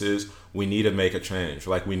 condolences. We need to make a change.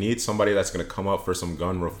 Like, we need somebody that's going to come up for some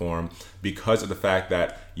gun reform because of the fact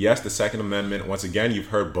that, yes, the Second Amendment, once again, you've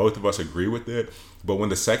heard both of us agree with it. But when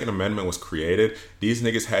the Second Amendment was created, these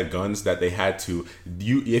niggas had guns that they had to...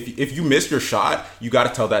 If you missed your shot, you got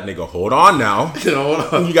to tell that nigga, hold on now.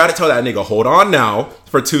 You got to tell that nigga, hold on now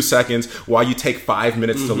for 2 seconds while you take 5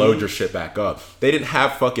 minutes to load your shit back up. They didn't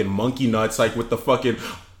have fucking monkey nuts like with the fucking...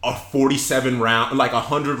 47 round, like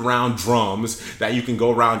 100 round drums that you can go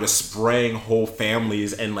around just spraying whole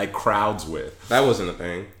families and, like, crowds with. That wasn't a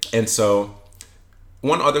thing. And so...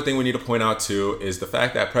 One other thing we need to point out, too, is the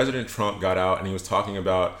fact that President Trump got out and he was talking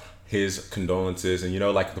about his condolences, and, you know,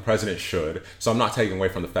 like, the president should. So I'm not taking away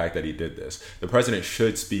from the fact that he did this. The president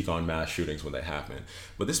should speak on mass shootings when they happen.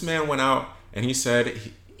 But this man went out and he said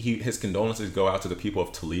his condolences go out to the people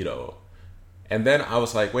of Toledo. And then I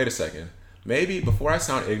was like, wait a second. Maybe before I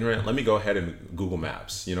sound ignorant, let me go ahead and Google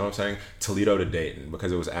Maps. You know what I'm saying? Toledo to Dayton,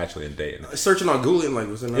 because it was actually in Dayton. Searching on Google, and, like,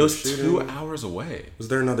 was there another shooting? It was 2 hours away. Was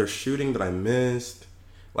there another shooting that I missed?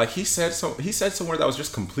 Like, he said somewhere that was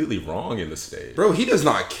just completely wrong in the state. Bro, he does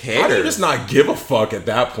not care. How do you just not give a fuck at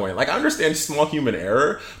that point? Like, I understand small human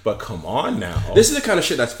error, but come on now. This is the kind of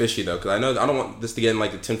shit that's fishy, though, because I know I don't want this to get in,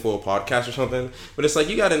 like, the tinfoil podcast or something, but it's like,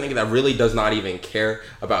 you got a nigga that really does not even care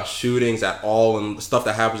about shootings at all and stuff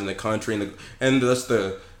that happens in the country and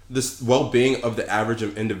this well-being of the average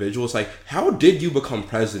individual. It's like, how did you become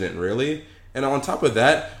president, really? And on top of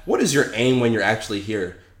that, what is your aim when you're actually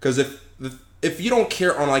here? Because if you don't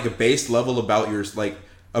care on, like, a base level about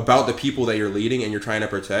about the people that you're leading and you're trying to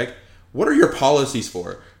protect, what are your policies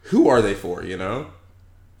for? Who are they for, you know?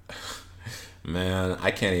 Man,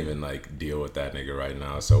 I can't even, like, deal with that nigga right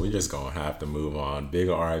now. So we just gonna have to move on. Big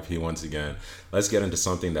RIP once again. Let's get into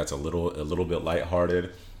something that's a little bit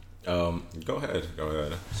lighthearted. Go ahead.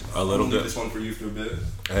 A little bit. This one for you for a bit.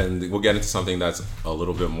 And we'll get into something that's a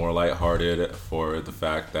little bit more lighthearted for the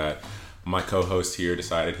fact that my co-host here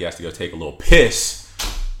decided he has to go take a little piss.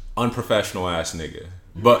 Unprofessional ass nigga.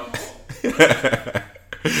 But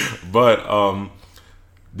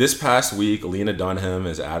this past week, Lena Dunham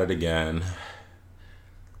is at it again.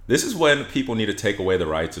 This is when people need to take away the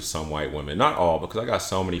rights of some white women. Not all, because I got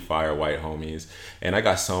so many fire white homies, and I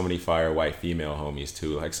got so many fire white female homies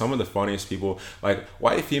too. Like, some of the funniest people, like,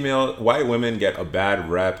 white women get a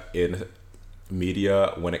bad rep in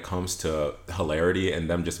media when it comes to hilarity and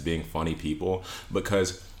them just being funny people,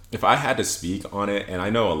 because if I had to speak on it, and I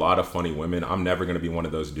know a lot of funny women, I'm never going to be one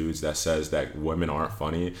of those dudes that says that women aren't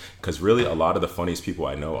funny, because really a lot of the funniest people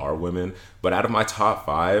I know are women. But out of my top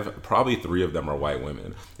 5, probably 3 of them are white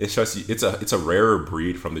women. It's just, it's a rarer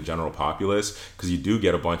breed from the general populace, because you do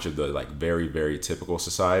get a bunch of the, like, very, very typical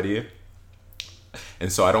society.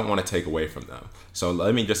 And so I don't want to take away from them. So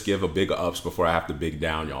let me just give a big ups before I have to big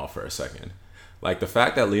down y'all for a second. Like, the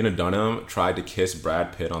fact that Lena Dunham tried to kiss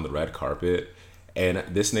Brad Pitt on the red carpet, and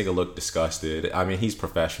this nigga looked disgusted. I mean, he's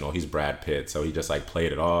professional. He's Brad Pitt, so he just, like,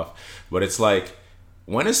 played it off. But it's like,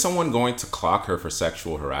 when is someone going to clock her for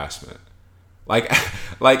sexual harassment? Like,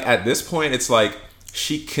 like at this point, it's like,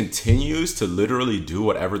 she continues to literally do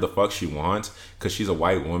whatever the fuck she wants because she's a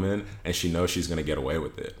white woman and she knows she's going to get away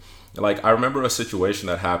with it. Like, I remember a situation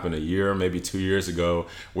that happened a year, maybe 2 years ago,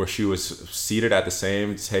 where she was seated at the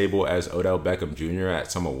same table as Odell Beckham Jr. at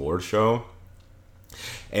some award show.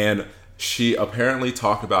 And she apparently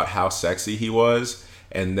talked about how sexy he was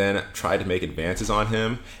and then tried to make advances on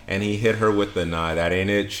him. And he hit her with the, nah, that ain't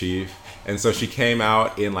it, chief. And so she came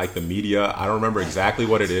out in, like, the media. I don't remember exactly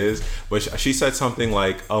what it is, but she said something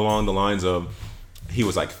like along the lines of, he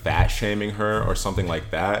was like fat shaming her or something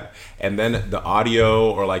like that. And then the audio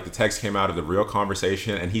or like the text came out of the real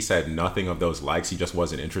conversation and he said nothing of those likes. He just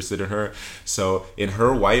wasn't interested in her. So in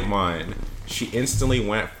her white mind, she instantly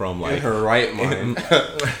went from like... In her right mind.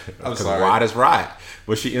 I'm sorry. Right is right.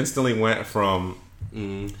 But she instantly went from...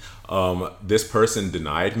 this person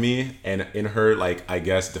denied me, and in her, like, I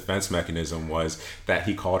guess defense mechanism was that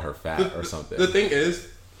he called her fat or something. The thing is,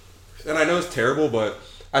 and I know it's terrible, but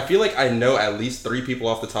I feel like I know at least 3 people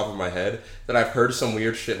off the top of my head that I've heard some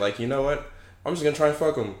weird shit like, you know what, I'm just gonna try and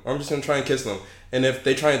fuck them, I'm just gonna try and kiss them, and if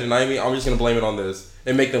they try and deny me, I'm just gonna blame it on this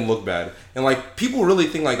and make them look bad. And like, people really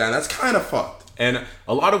think like that, and that's kind of fucked. And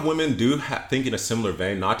a lot of women do think in a similar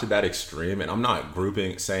vein, not to that extreme. And I'm not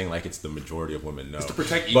saying like it's the majority of women. No, it's to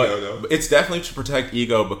protect ego, though. It's definitely to protect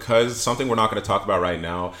ego, because something we're not going to talk about right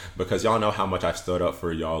now. Because y'all know how much I've stood up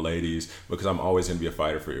for y'all ladies. Because I'm always going to be a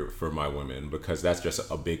fighter for my women. Because that's just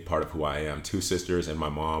a big part of who I am. 2 sisters and my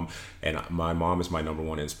mom. And my mom is my number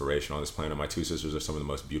 1 inspiration on this planet. My 2 sisters are some of the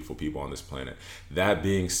most beautiful people on this planet. That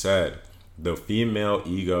being said, the female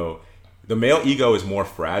ego. The male ego is more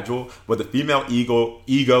fragile, but the female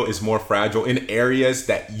ego is more fragile in areas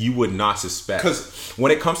that you would not suspect. Because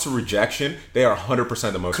when it comes to rejection, they are 100%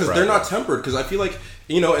 the most fragile. Because they're not tempered. Because I feel like,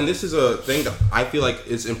 you know, and this is a thing that I feel like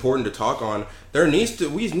is important to talk on. We need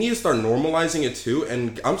to start normalizing it too.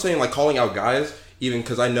 And I'm saying like calling out guys, even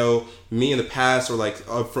because I know me in the past or like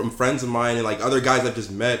from friends of mine and like other guys I've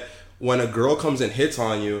just met, when a girl comes and hits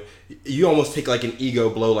on you, you almost take like an ego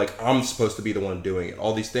blow, like I'm supposed to be the one doing it,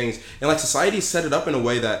 all these things. And like society set it up in a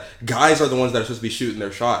way that guys are the ones that are supposed to be shooting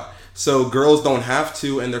their shot. So girls don't have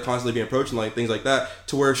to, and they're constantly being approached and like things like that,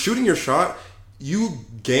 to where shooting your shot, you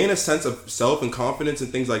gain a sense of self and confidence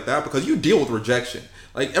and things like that because you deal with rejection.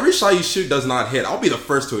 Like, every shot you shoot does not hit. I'll be the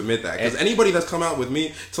first to admit that. Because anybody that's come out with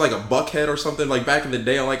me to, like, a Buckhead or something, like, back in the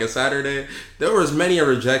day on, like, a Saturday, there was many a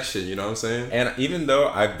rejection, you know what I'm saying? And even though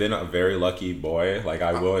I've been a very lucky boy, like,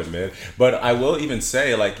 I will admit, but I will even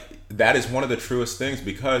say, like, that is one of the truest things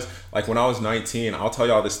because, like, when I was 19, I'll tell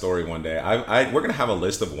y'all this story one day. We're going to have a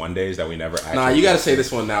list of one days that we never actually... Nah, you got to say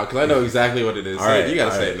this one now because I know exactly what it is. All right, you got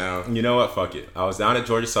to say it now. You know what? Fuck it. I was down at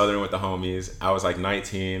Georgia Southern with the homies. I was, like,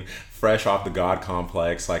 19, fresh off the God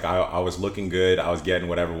complex. Like, I was looking good. I was getting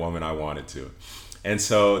whatever woman I wanted to. And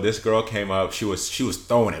so this girl came up. She was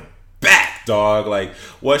throwing it back, dog. Like,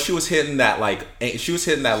 what she was hitting that, like, she was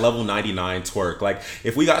hitting that level 99 twerk. Like,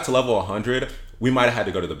 if we got to level 100... we might have had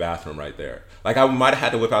to go to the bathroom right there. Like, I might have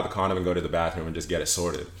had to whip out the condom and go to the bathroom and just get it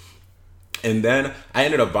sorted. And then I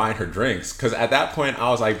ended up buying her drinks because at that point I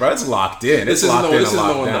was like, bro, it's locked in. This is the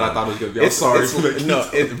one that I thought was gonna be. I'm sorry,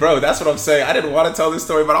 bro. That's what I'm saying. I didn't want to tell this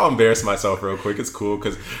story, but I'll embarrass myself real quick. It's cool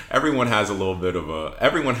because everyone has a little bit of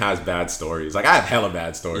everyone has bad stories. Like, I have hella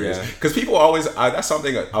bad stories because people always. That's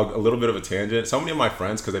something a little bit of a tangent. So many of my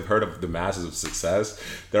friends, because they've heard of the masses of success,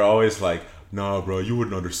 they're always like, nah, bro, you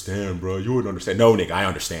wouldn't understand, bro. You wouldn't understand. No, nigga, I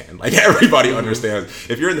understand. Like, everybody understands.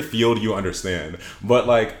 If you're in the field, you understand. But,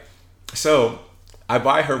 like, so I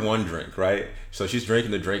buy her one drink, right? So she's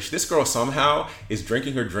drinking the drink. This girl somehow is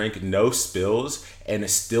drinking her drink, no spills, and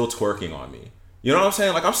is still twerking on me. You know what I'm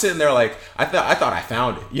saying? Like, I'm sitting there like, I thought I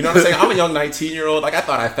found it. You know what I'm saying? I'm a young 19-year-old. Like, I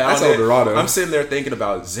thought I found it. Eldorado. I'm sitting there thinking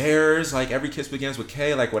about Zares. Like, every kiss begins with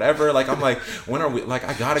K. Like, whatever. Like, I'm like, when are we? Like,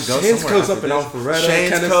 I gotta go Shane's somewhere. Shane's up in Alpharetta.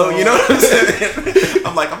 Shane's Co. You know what I'm saying?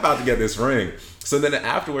 I'm like, I'm about to get this ring. So then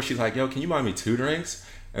afterwards, she's like, yo, can you buy me 2 drinks?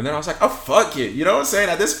 And then I was like, oh, fuck it. You know what I'm saying?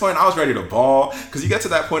 At this point, I was ready to ball. Because you get to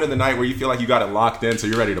that point in the night where you feel like you got it locked in, so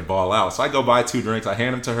you're ready to ball out. So I go buy 2 drinks. I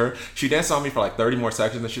hand them to her. She dances on me for like 30 more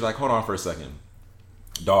seconds. And she's like, hold on for a second.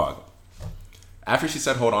 Dog. After she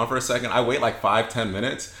said hold on for a second, I wait like 5-10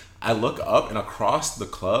 minutes. I look up and across the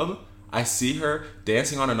club, I see her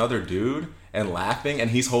dancing on another dude and laughing,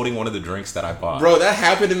 and he's holding one of the drinks that I bought. Bro, that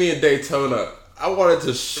happened to me in Daytona. I wanted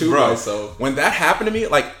to shoot myself. When that happened to me,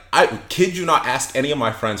 like, I kid you not, ask any of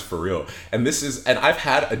my friends for real. And I've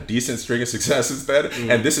had a decent string of success since then,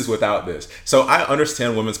 and this is without this. So I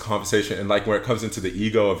understand women's conversation, and like where it comes into the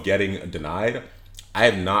ego of getting denied. I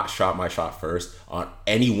have not shot my shot first on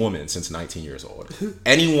any woman since 19 years old.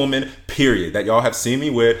 Any woman, period, that y'all have seen me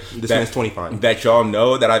with. This man's 25. That y'all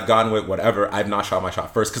know that I've gotten with, whatever. I've not shot my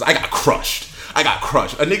shot first because I got crushed.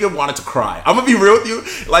 A nigga wanted to cry. I'm gonna be real with you.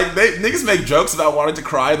 Like, niggas make jokes about wanting to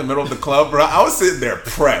cry in the middle of the club, bro. I was sitting there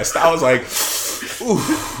pressed. I was like,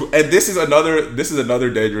 ooh. And this is another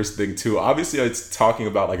dangerous thing too. Obviously, it's talking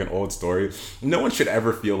about like an old story. No one should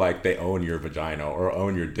ever feel like they own your vagina or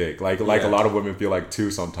own your dick. Like a lot of women feel like too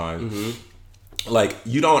sometimes. Like,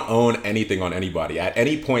 you don't own anything on anybody. At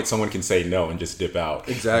any point, someone can say no and just dip out.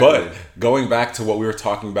 Exactly. But going back to what we were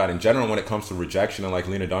talking about in general when it comes to rejection and like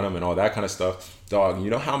Lena Dunham and all that kind of stuff, dog, you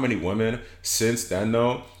know how many women since then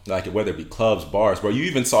though, like whether it be clubs, bars, bro, you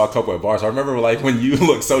even saw a couple of bars. I remember like when you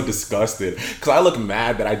looked so disgusted because I looked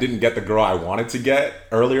mad that I didn't get the girl I wanted to get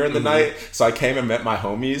earlier in the night. So I came and met my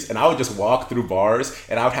homies, and I would just walk through bars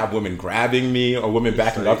and I would have women grabbing me or women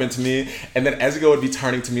backing up into me, and then Ezgo would be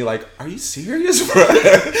turning to me like, are you serious, bro?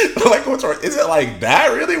 Like, what's wrong? Is it like that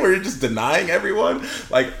really, where you're just denying everyone?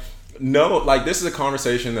 Like, no, like this is a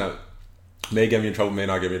conversation that may get me in trouble, may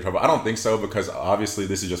not get me in trouble. I don't think so, because obviously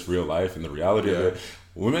this is just real life and the reality of it.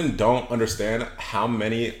 Women don't understand how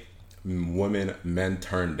many women men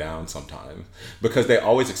turn down sometimes, because they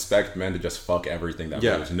always expect men to just fuck everything that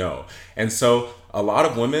moves. No. And so a lot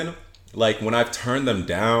of women, like when I've turned them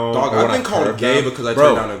down, dog, I've been called gay because I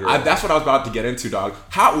turned down a girl. That's what I was about to get into, dog.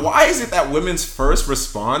 Why is it that women's first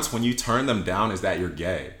response when you turn them down is that you're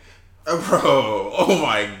gay? Bro, oh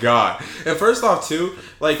my god. And first off,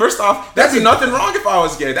 that'd be nothing wrong if I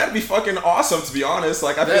was gay. That'd be fucking awesome, to be honest.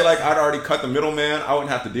 Like, I feel like I'd already cut the middleman. I wouldn't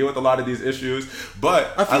have to deal with a lot of these issues.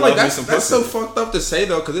 But I feel like that's so fucked up to say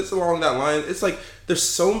though, because it's along that line. It's like there's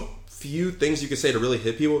so few things you can say to really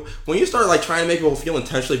hit people. When you start like trying to make people feel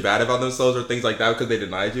intentionally bad about themselves or things like that because they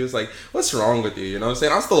denied you, it's like, what's wrong with you? You know what I'm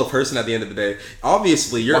saying? I'm still a person at the end of the day.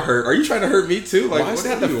 Obviously, you're hurt. Are you trying to hurt me too? Like, why is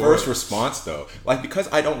that the first response though? Like,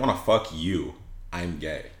 because I don't want to fuck you, I'm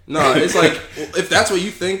gay. No, it's like, if that's what you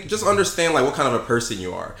think, just understand like what kind of a person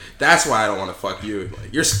you are. That's why I don't want to fuck you.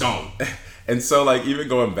 Like, you're stoned. And so like, even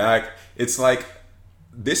going back, it's like,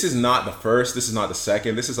 this is not the first, this is not the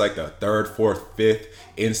second, this is like the third, fourth, fifth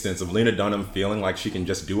instance of Lena Dunham feeling like she can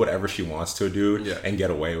just do whatever she wants to do and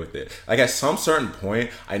get away with it. Like, at some certain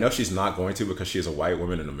point, I know she's not going to because she is a white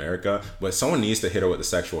woman in America, but someone needs to hit her with a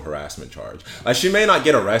sexual harassment charge. Like, she may not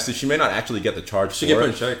get arrested, she may not actually get the charge she get put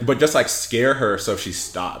in check, but just like scare her so she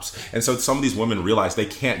stops. And so some of these women realize they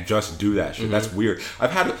can't just do that shit. That's weird.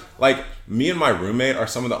 I've had like, me and my roommate are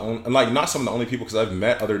some of the only, like, not some of the only people, because I've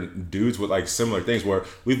met other dudes with like similar things where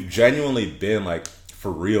we've genuinely been like,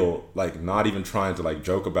 for real, like, not even trying to like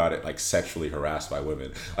joke about it, like sexually harassed by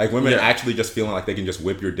women. Like, women actually just feeling like they can just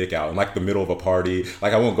whip your dick out in like the middle of a party.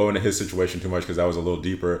 Like, I won't go into his situation too much because that was a little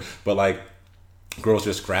deeper, but like girls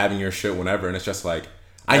just grabbing your shit whenever, and it's just like,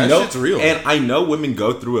 I know it's real, and I know women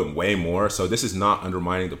go through it way more, so this is not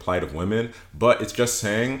undermining the plight of women, but it's just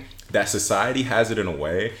saying that society has it in a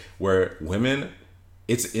way where women,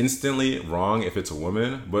 it's instantly wrong if it's a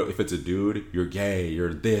woman, but if it's a dude, you're gay,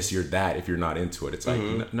 you're this, you're that, if you're not into it. It's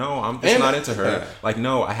like, no, I'm just not into her. Like,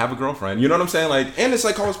 no, I have a girlfriend. You know what I'm saying? Like, and it's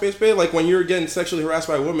like, call a spade a spade. Like, when you're getting sexually harassed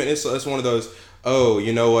by a woman, it's one of those, oh,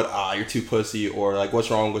 you know what, you're too pussy, or like, what's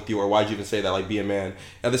wrong with you, or why'd you even say that, like, be a man.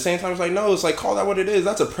 At the same time, it's like, no, it's like, call that what it is.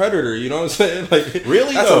 That's a predator, you know what I'm saying? Like,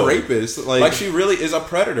 really, that's a rapist. Like, she really is a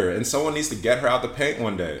predator, and someone needs to get her out the paint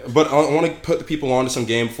one day. But I want to put the people onto some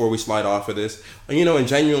game before we slide off of this. You know, and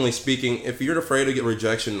genuinely speaking, if you're afraid to get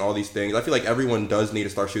rejection and all these things, I feel like everyone does need to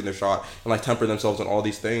start shooting their shot and like temper themselves on all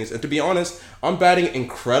these things. And to be honest, I'm batting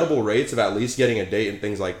incredible rates of at least getting a date and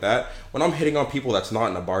things like that when I'm hitting on people that's not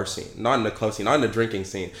in a bar scene, not in a club scene, not in a drinking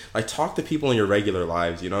scene. Like, talk to people in your regular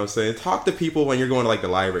lives, you know what I'm saying? Talk to people when you're going to like the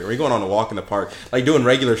library, when you're going on a walk in the park, like doing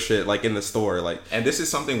regular shit, like in the store. Like, and this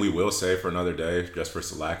is something we will say for another day, just for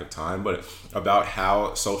lack of time, but about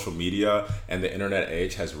how social media and the internet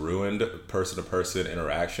age has ruined person-to-person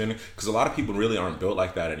interaction, because a lot of people really aren't built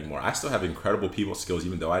like that anymore. I still have incredible people skills,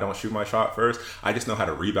 even though I don't shoot my shot first. I just know how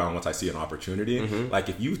to rebound once I see an opportunity. Like,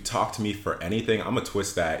 if you talk to me for anything, I'm gonna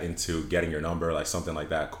twist that into getting your number, like something like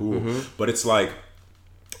that. Cool. But it's like,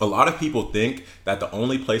 a lot of people think that the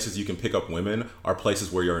only places you can pick up women are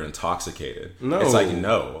places where you're intoxicated. No. It's like,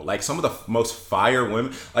 no. Like, some of the most fire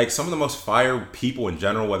women, like some of the most fire people in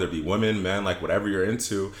general, whether it be women, men, like whatever you're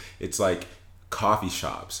into, it's like coffee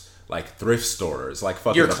shops. like thrift stores, like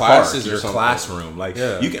fucking Your the classes park, or your something. classroom. Like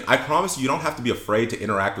Yeah. you can, I promise you don't have to be afraid to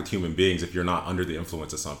interact with human beings if you're not under the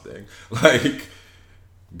influence of something. Like,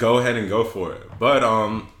 go ahead and go for it. But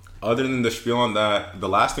other than the spiel on that, the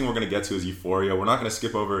last thing we're gonna get to is Euphoria. We're not gonna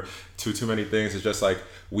skip over too many things. It's just like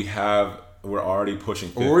we're already pushing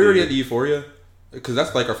 50. Were we already at the Euphoria? Because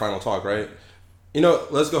that's like our final talk, right? You know,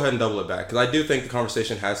 let's go ahead and double it back. Because I do think the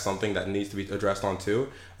conversation has something that needs to be addressed on too.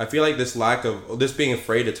 I feel like this being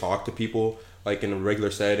afraid to talk to people, like in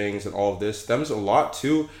regular settings and all of this, stems a lot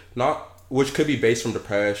too, which could be based from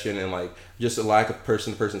depression and like just a lack of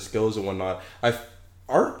person-to-person skills and whatnot.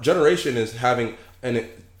 Our generation is having a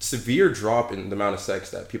severe drop in the amount of sex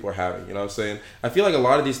that people are having. You know what I'm saying? I feel like a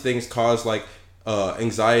lot of these things cause like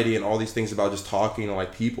anxiety and all these things about just talking to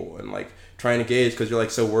like people and like trying to gauge, because you're like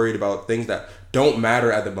so worried about things that don't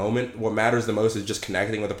matter at the moment. What matters the most is just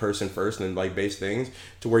connecting with a person first and like base things,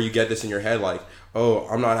 to where you get this in your head like, oh,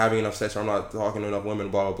 I'm not having enough sex, or I'm not talking to enough women,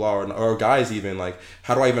 blah blah blah, or guys even, like,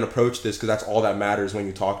 how do I even approach this, because that's all that matters when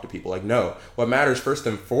you talk to people. Like, no, what matters first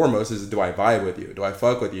and foremost is, do I vibe with you, do I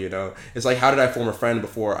fuck with you? You know, it's like, how did I form a friend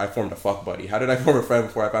before I formed a fuck buddy? How did I form a friend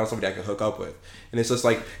before I found somebody I could hook up with? And it's just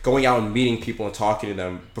like going out and meeting people and talking to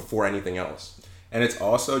them before anything else. And it's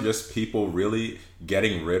also just people really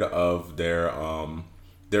getting rid of their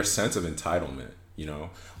sense of entitlement, you know?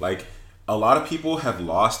 Like, a lot of people have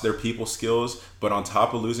lost their people skills, but on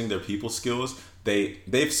top of losing their people skills,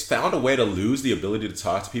 they've found a way to lose the ability to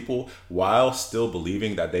talk to people while still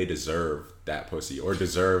believing that they deserve that pussy or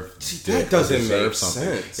deserve that doesn't make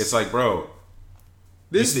sense. It's like, bro,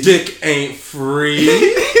 this dick ain't free.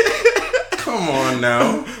 Come on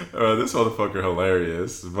now. This motherfucker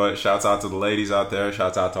hilarious. But shouts out to the ladies out there.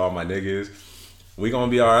 Shouts out to all my niggas. We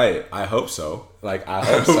gonna be all right. I hope so. Like, I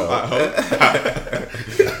hope so. I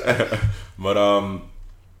hope. But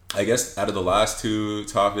I guess out of the last two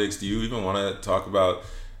topics, do you even want to talk about?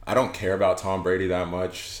 I don't care about Tom Brady that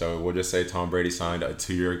much, so we'll just say Tom Brady signed a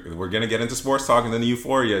 2-year. We're gonna get into sports talk and then the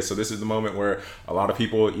Euphoria. So this is the moment where a lot of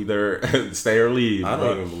people either stay or leave. I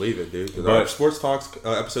don't even believe it, dude. Because our sports talks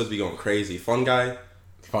episodes be going crazy. Fun guy.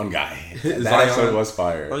 That episode was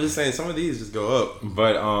fire. I was just saying, some of these just go up.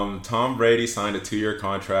 But Tom Brady signed a 2-year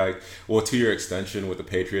contract, well, a 2-year extension with the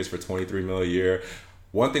Patriots for $23 million a year.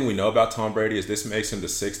 One thing we know about Tom Brady is this makes him the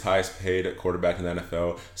 6th highest paid quarterback in the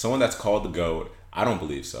NFL. Someone that's called the GOAT. I don't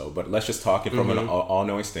believe so, but let's just talk it from an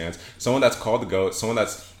all-knowing stance. Someone that's called the GOAT, someone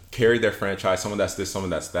that's carried their franchise, someone that's this, someone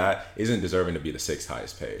that's that, isn't deserving to be the 6th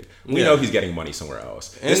highest paid. We know he's getting money somewhere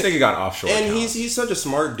else. And this nigga got offshore accounts. He's such a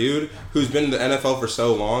smart dude who's been in the NFL for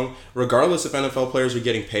so long. Regardless if NFL players are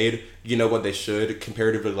getting paid, you know, what they should,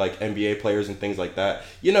 comparatively like NBA players and things like that.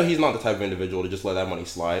 You know, he's not the type of individual to just let that money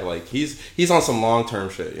slide. Like, he's on some long-term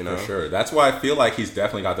shit, you know? For sure. That's why I feel like he's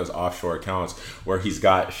definitely got those offshore accounts where he's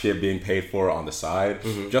got shit being paid for on the side.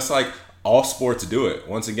 Just like all sports do it.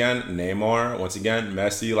 Once again, Neymar, once again,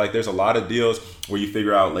 Messi. Like, there's a lot of deals where you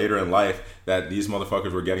figure out later in life that these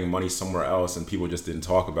motherfuckers were getting money somewhere else and people just didn't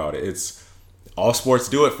talk about it. It's all sports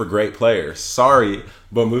do it for great players. Sorry,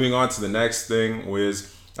 but moving on to the next thing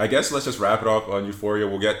was, I guess let's just wrap it up on Euphoria.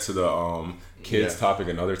 We'll get to the kids topic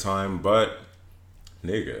another time, but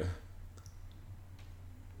nigga,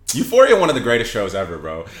 Euphoria, one of the greatest shows ever,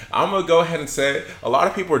 bro. I'm gonna go ahead and say a lot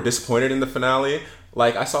of people were disappointed in the finale.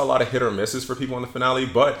 Like, I saw a lot of hit or misses for people in the finale,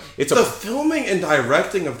 but the filming and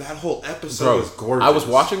directing of that whole episode was gorgeous. I was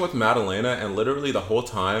watching with Madalena, and literally the whole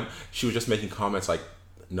time she was just making comments like,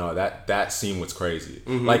 no, that scene was crazy.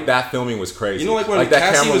 Like, that filming was crazy. You know, like when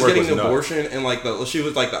Cassie was getting an abortion and like she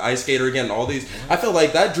was like the ice skater again and all these, I felt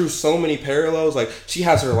like that drew so many parallels. Like, she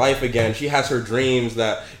has her life again. She has her dreams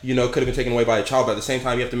that, you know, could have been taken away by a child, but at the same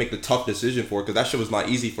time you have to make the tough decision for her, because that shit was not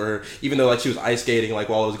easy for her. Even though like she was ice skating like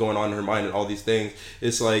while it was going on in her mind and all these things,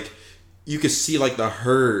 it's like you could see like the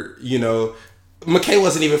hurt, you know. McKay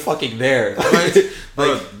wasn't even fucking there.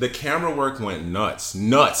 Bro, the camera work went nuts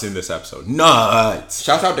in this episode. Nuts.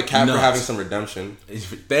 Shout out to Kat for having some redemption.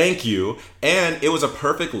 Thank you. And it was a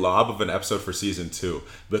perfect lob of an episode for season 2,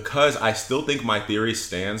 because I still think my theory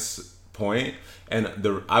stands point,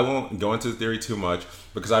 and I won't go into the theory too much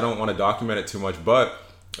because I don't want to document it too much, but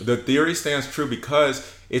the theory stands true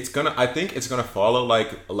because I think it's gonna follow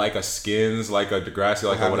like a Skins, like a Degrassi,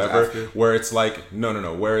 like a whatever, where it's like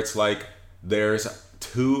where it's like there's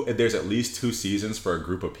at least 2 seasons for a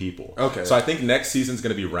group of people. Okay. So I think next season's going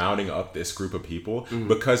to be rounding up this group of people,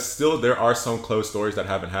 because still there are some closed stories that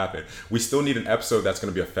haven't happened. We still need an episode that's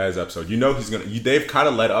going to be a Fez episode. You know, they've kind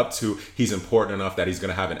of led up to he's important enough that he's going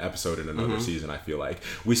to have an episode in another season, I feel like.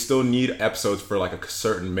 We still need episodes for like a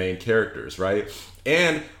certain main characters, right?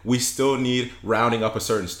 And we still need rounding up a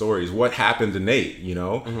certain stories. What happened to Nate, you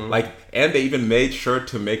know? Like, and they even made sure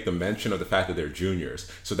to make the mention of the fact that they're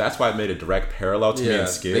juniors. So that's why it made a direct parallel to me and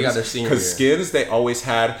Skins. They got their senior because Skins, they always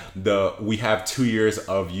had we have 2 years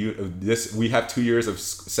of we have 2 years of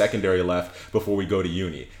secondary left before we go to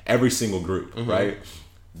uni. Every single group, right?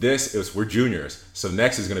 This is, we're juniors, so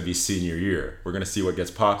next is going to be senior year. We're going to see what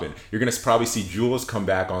gets popping. You're going to probably see Jules come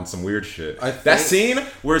back on some weird shit. That scene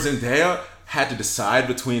where Zendaya had to decide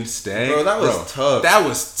between staying. Bro, that was tough. That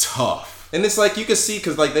was tough. And it's like, you could see,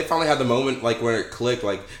 because like they finally had the moment like where it clicked.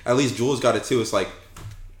 Like, at least Jules got it too. It's like,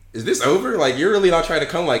 is this over? Like, you're really not trying to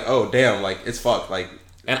come? Like, oh damn, like it's fucked. Like,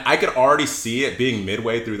 and I could already see it being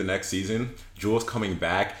midway through the next season, Jules coming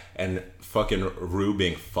back and fucking Rue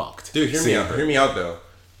being fucked. Dude, hear me out though.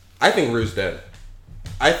 I think Rue's dead.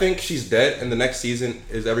 I think she's dead, and the next season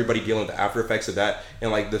is everybody dealing with the after effects of that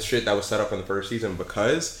and like the shit that was set up in the first season,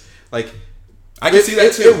 because like I can see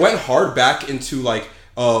that too. It went hard back into like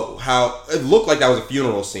how it looked like that was a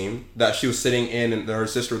funeral scene that she was sitting in, and her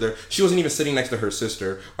sister was there. She wasn't even sitting next to her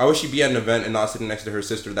sister. Why would she be at an event and not sitting next to her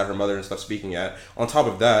sister that her mother and stuff speaking at? On top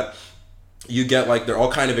of that, you get like they're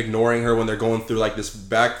all kind of ignoring her when they're going through like this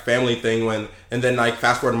back family thing, and then like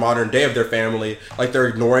fast forward modern day of their family, like they're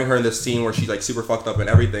ignoring her in this scene where she's like super fucked up and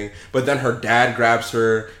everything, but then her dad grabs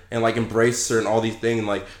her and like embraces her and all these things, and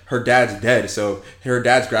like her dad's dead, so her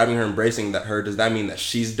dad's grabbing her, embracing that does that mean that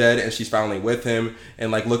she's dead and she's finally with him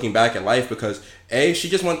and like looking back at life, because she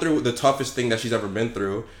just went through the toughest thing that she's ever been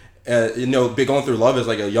through. Going through love as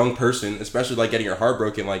like a young person, especially like getting your heart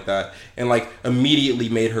broken like that, and like immediately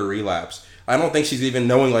made her relapse. I don't think she's even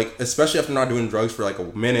knowing, like, especially after not doing drugs for like a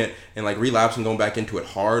minute and like relapsing, going back into it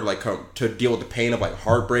hard, like to deal with the pain of like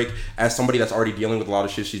heartbreak as somebody that's already dealing with a lot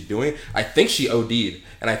of shit she's doing. I think she OD'd,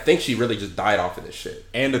 and I think she really just died off of this shit.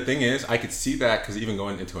 And the thing is, I could see that because even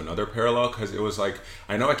going into another parallel, because it was like,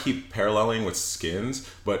 I know I keep paralleling with Skins,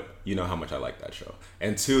 but you know how much I like that show.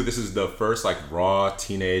 And two, this is the first like raw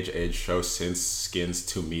teenage age show since Skins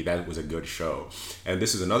to me that was a good show. And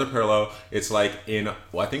this is another parallel. It's like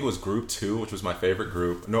I think it was Group 2, which was my favorite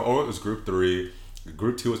group. No, it was Group 3.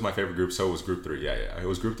 Group 2 was my favorite group, so was Group 3. Yeah. It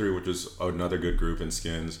was Group 3, which was another good group in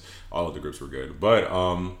Skins. All of the groups were good. But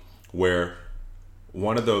where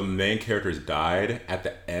one of the main characters died at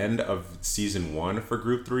the end of season 1 for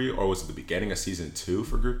Group 3, or was it the beginning of season 2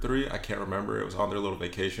 for Group 3? I can't remember. It was on their little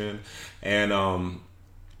vacation. And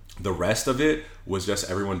the rest of it was just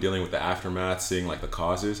everyone dealing with the aftermath, seeing like the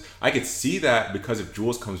causes. I could see that because if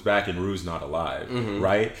Jules comes back and Rue's not alive,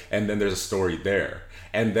 right? And then there's a story there.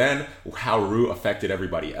 And then how Rue affected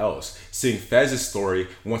everybody else. Seeing Fez's story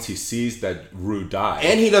once he sees that Rue died.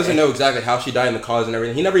 And he doesn't know exactly how she died and the cause and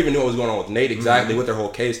everything. He never even knew what was going on with Nate exactly with their whole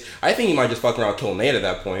case. I think he might just fuck around and kill Nate at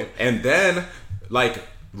that point. And then, like,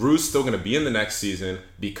 Rue's still going to be in the next season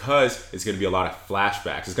because it's going to be a lot of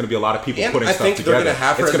flashbacks. It's going to be a lot of people putting stuff together. They're going to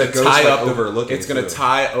have her it's going to tie up overlooking. It's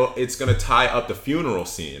going to tie up the funeral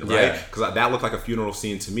scene, right? Because that looked like a funeral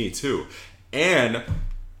scene to me too. And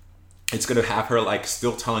it's going to have her like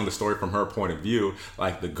still telling the story from her point of view,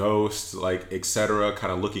 like the ghost, like etc.,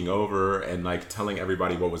 kind of looking over and like telling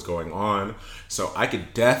everybody what was going on. So I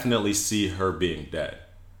could definitely see her being dead.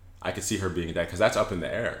 I could see her being dead because that's up in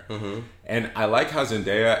the air. And I like how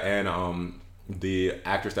Zendaya and the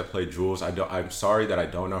actress that played Jules, I'm sorry that I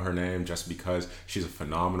don't know her name, just because she's a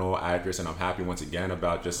phenomenal actress, and I'm happy once again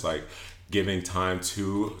about just like giving time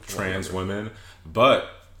to trans women. But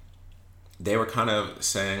they were kind of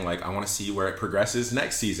saying like, I want to see where it progresses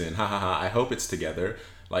next season. Ha ha ha. I hope it's together.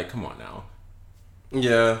 Like, come on now.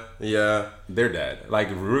 Yeah. They're dead. Like,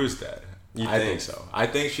 Rue's dead. I think so. I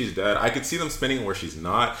think she's dead. I could see them spinning where she's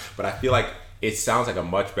not, but I feel like it sounds like a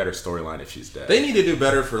much better storyline if she's dead. They need to do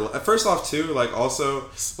better for, first off too, like also,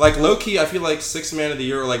 like low-key, I feel like 6th Man of the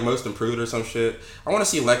Year or like Most Improved or some shit. I want to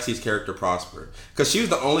see Lexi's character prosper. Because she was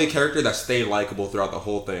the only character that stayed likable throughout the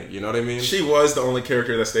whole thing. You know what I mean? She was the only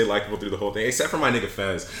character that stayed likable through the whole thing, except for my nigga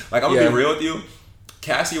Fez. Like, I'm gonna be real with you.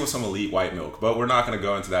 Cassie was some elite white milk, but we're not gonna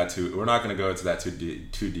go into that too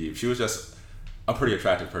deep. She was just a pretty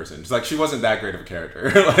attractive person. It's like she wasn't that great of a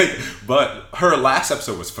character. Like, but her last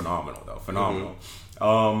episode was phenomenal though. Phenomenal.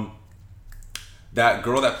 That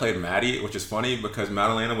girl that played Maddie, which is funny because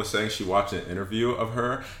Madalena was saying she watched an interview of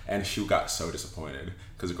her and she got so disappointed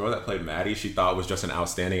because the girl that played Maddie she thought was just an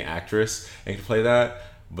outstanding actress and could play that,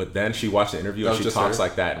 but then she watched the interview and she talks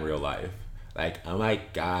like that in real life. Like, oh my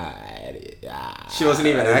god, she wasn't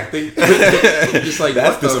even acting. Just like,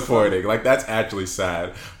 that's disappointing. Like, that's actually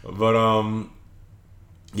sad. But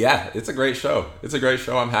yeah, it's a great show.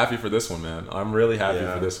 I'm happy for this one, man. I'm really happy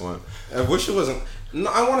for this one. I wish it wasn't. No,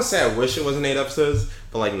 I want to say I wish it wasn't 8 episodes,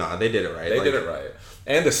 but like, nah, they did it right. They did it right.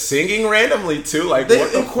 And the singing randomly too, like they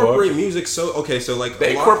what the incorporate fuck? music so okay. So like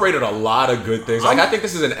They incorporated a lot of good things. Like I think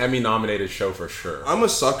this is an Emmy-nominated show for sure. I'm a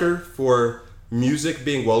sucker for music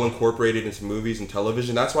being well incorporated into movies and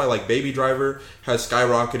television. That's why like Baby Driver has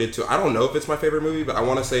skyrocketed to, I don't know if it's my favorite movie, but I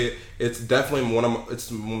want to say it's definitely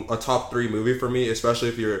it's a top 3 movie for me, especially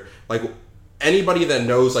if you're like anybody that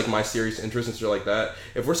knows like my serious interests and shit like that.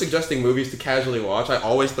 If we're suggesting movies to casually watch, I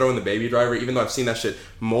always throw in the Baby Driver, even though I've seen that shit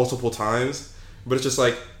multiple times. But it's just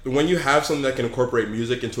like when you have something that can incorporate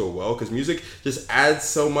music into it well, because music just adds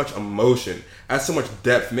so much emotion, adds so much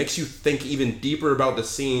depth, makes you think even deeper about the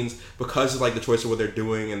scenes because of like the choice of what they're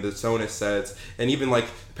doing and the tone it sets, and even like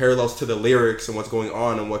parallels to the lyrics and what's going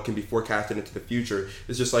on and what can be forecasted into the future.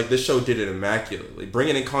 It's just like this show did it immaculately.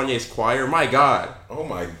 Bringing in Kanye's choir, my God. Oh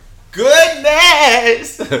my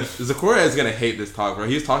goodness! Zachariah is gonna hate this talk, bro.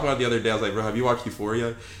 He was talking about it the other day. I was like, bro, have you watched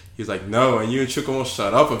Euphoria? He's like, no, and you and Chuka won't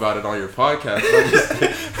shut up about it on your podcast.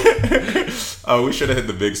 Oh, we should have hit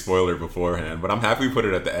the big spoiler beforehand, but I'm happy we put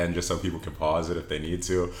it at the end just so people can pause it if they need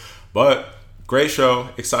to. But great show,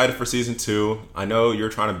 excited for season 2. I know you're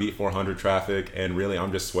trying to beat 400 traffic, and really,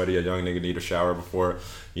 I'm just sweaty. A young nigga need a shower before,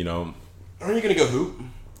 you know. Aren't you gonna go hoop?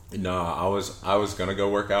 Nah, I was gonna go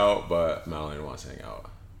work out, but Madeline wants to hang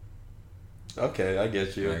out. Okay, I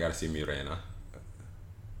get you. And I gotta see Mirena.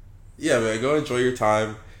 Yeah, man, go enjoy your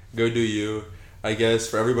time. Go do you. I guess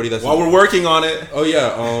for everybody that's while we're working on it. Oh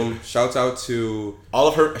yeah, shouts out to all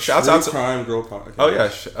of her. Shouts out to Crime Girl Podcast. Oh yeah,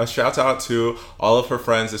 shouts out to all of her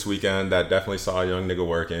friends this weekend that definitely saw a young nigga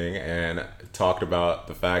working and talked about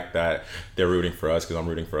the fact that they're rooting for us because I'm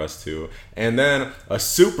rooting for us too. And then a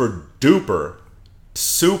super duper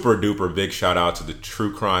big shout out to the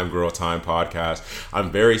True Crime Girl Time podcast.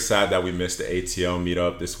 I'm very sad that we missed the ATL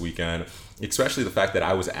meetup this weekend. Especially the fact that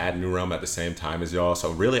I was at New Realm at the same time as y'all. So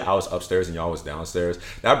really, I was upstairs and y'all was downstairs.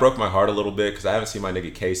 That broke my heart a little bit because I haven't seen my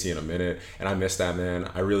nigga Casey in a minute. And I miss that man.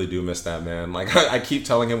 I really do miss that man. Like, I keep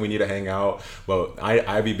telling him we need to hang out. But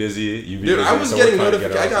I be busy. You be busy. I was so getting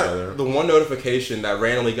notifications. I got the one notification that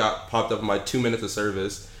randomly got popped up in my 2 minutes of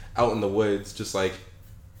service out in the woods. Just like,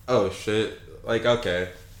 oh shit. Like, okay.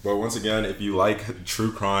 But once again, if you like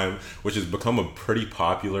true crime, which has become a pretty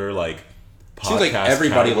popular, like, seems like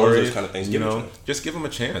everybody loves those kind of things. You know, just give them a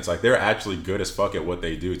chance. Like, they're actually good as fuck at what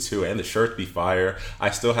they do too, and the shirts be fire.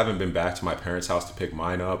 I still haven't been back to my parents' house to pick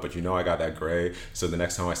mine up, but you know I got that gray. So the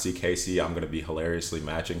next time I see Casey, I'm gonna be hilariously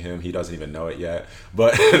matching him. He doesn't even know it yet,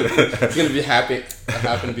 but he's gonna be happy. I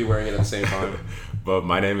happen to be wearing it at the same time. But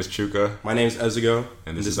my name is Chuka. My name is Ezigo,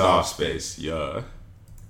 and this is Off Space. Yeah.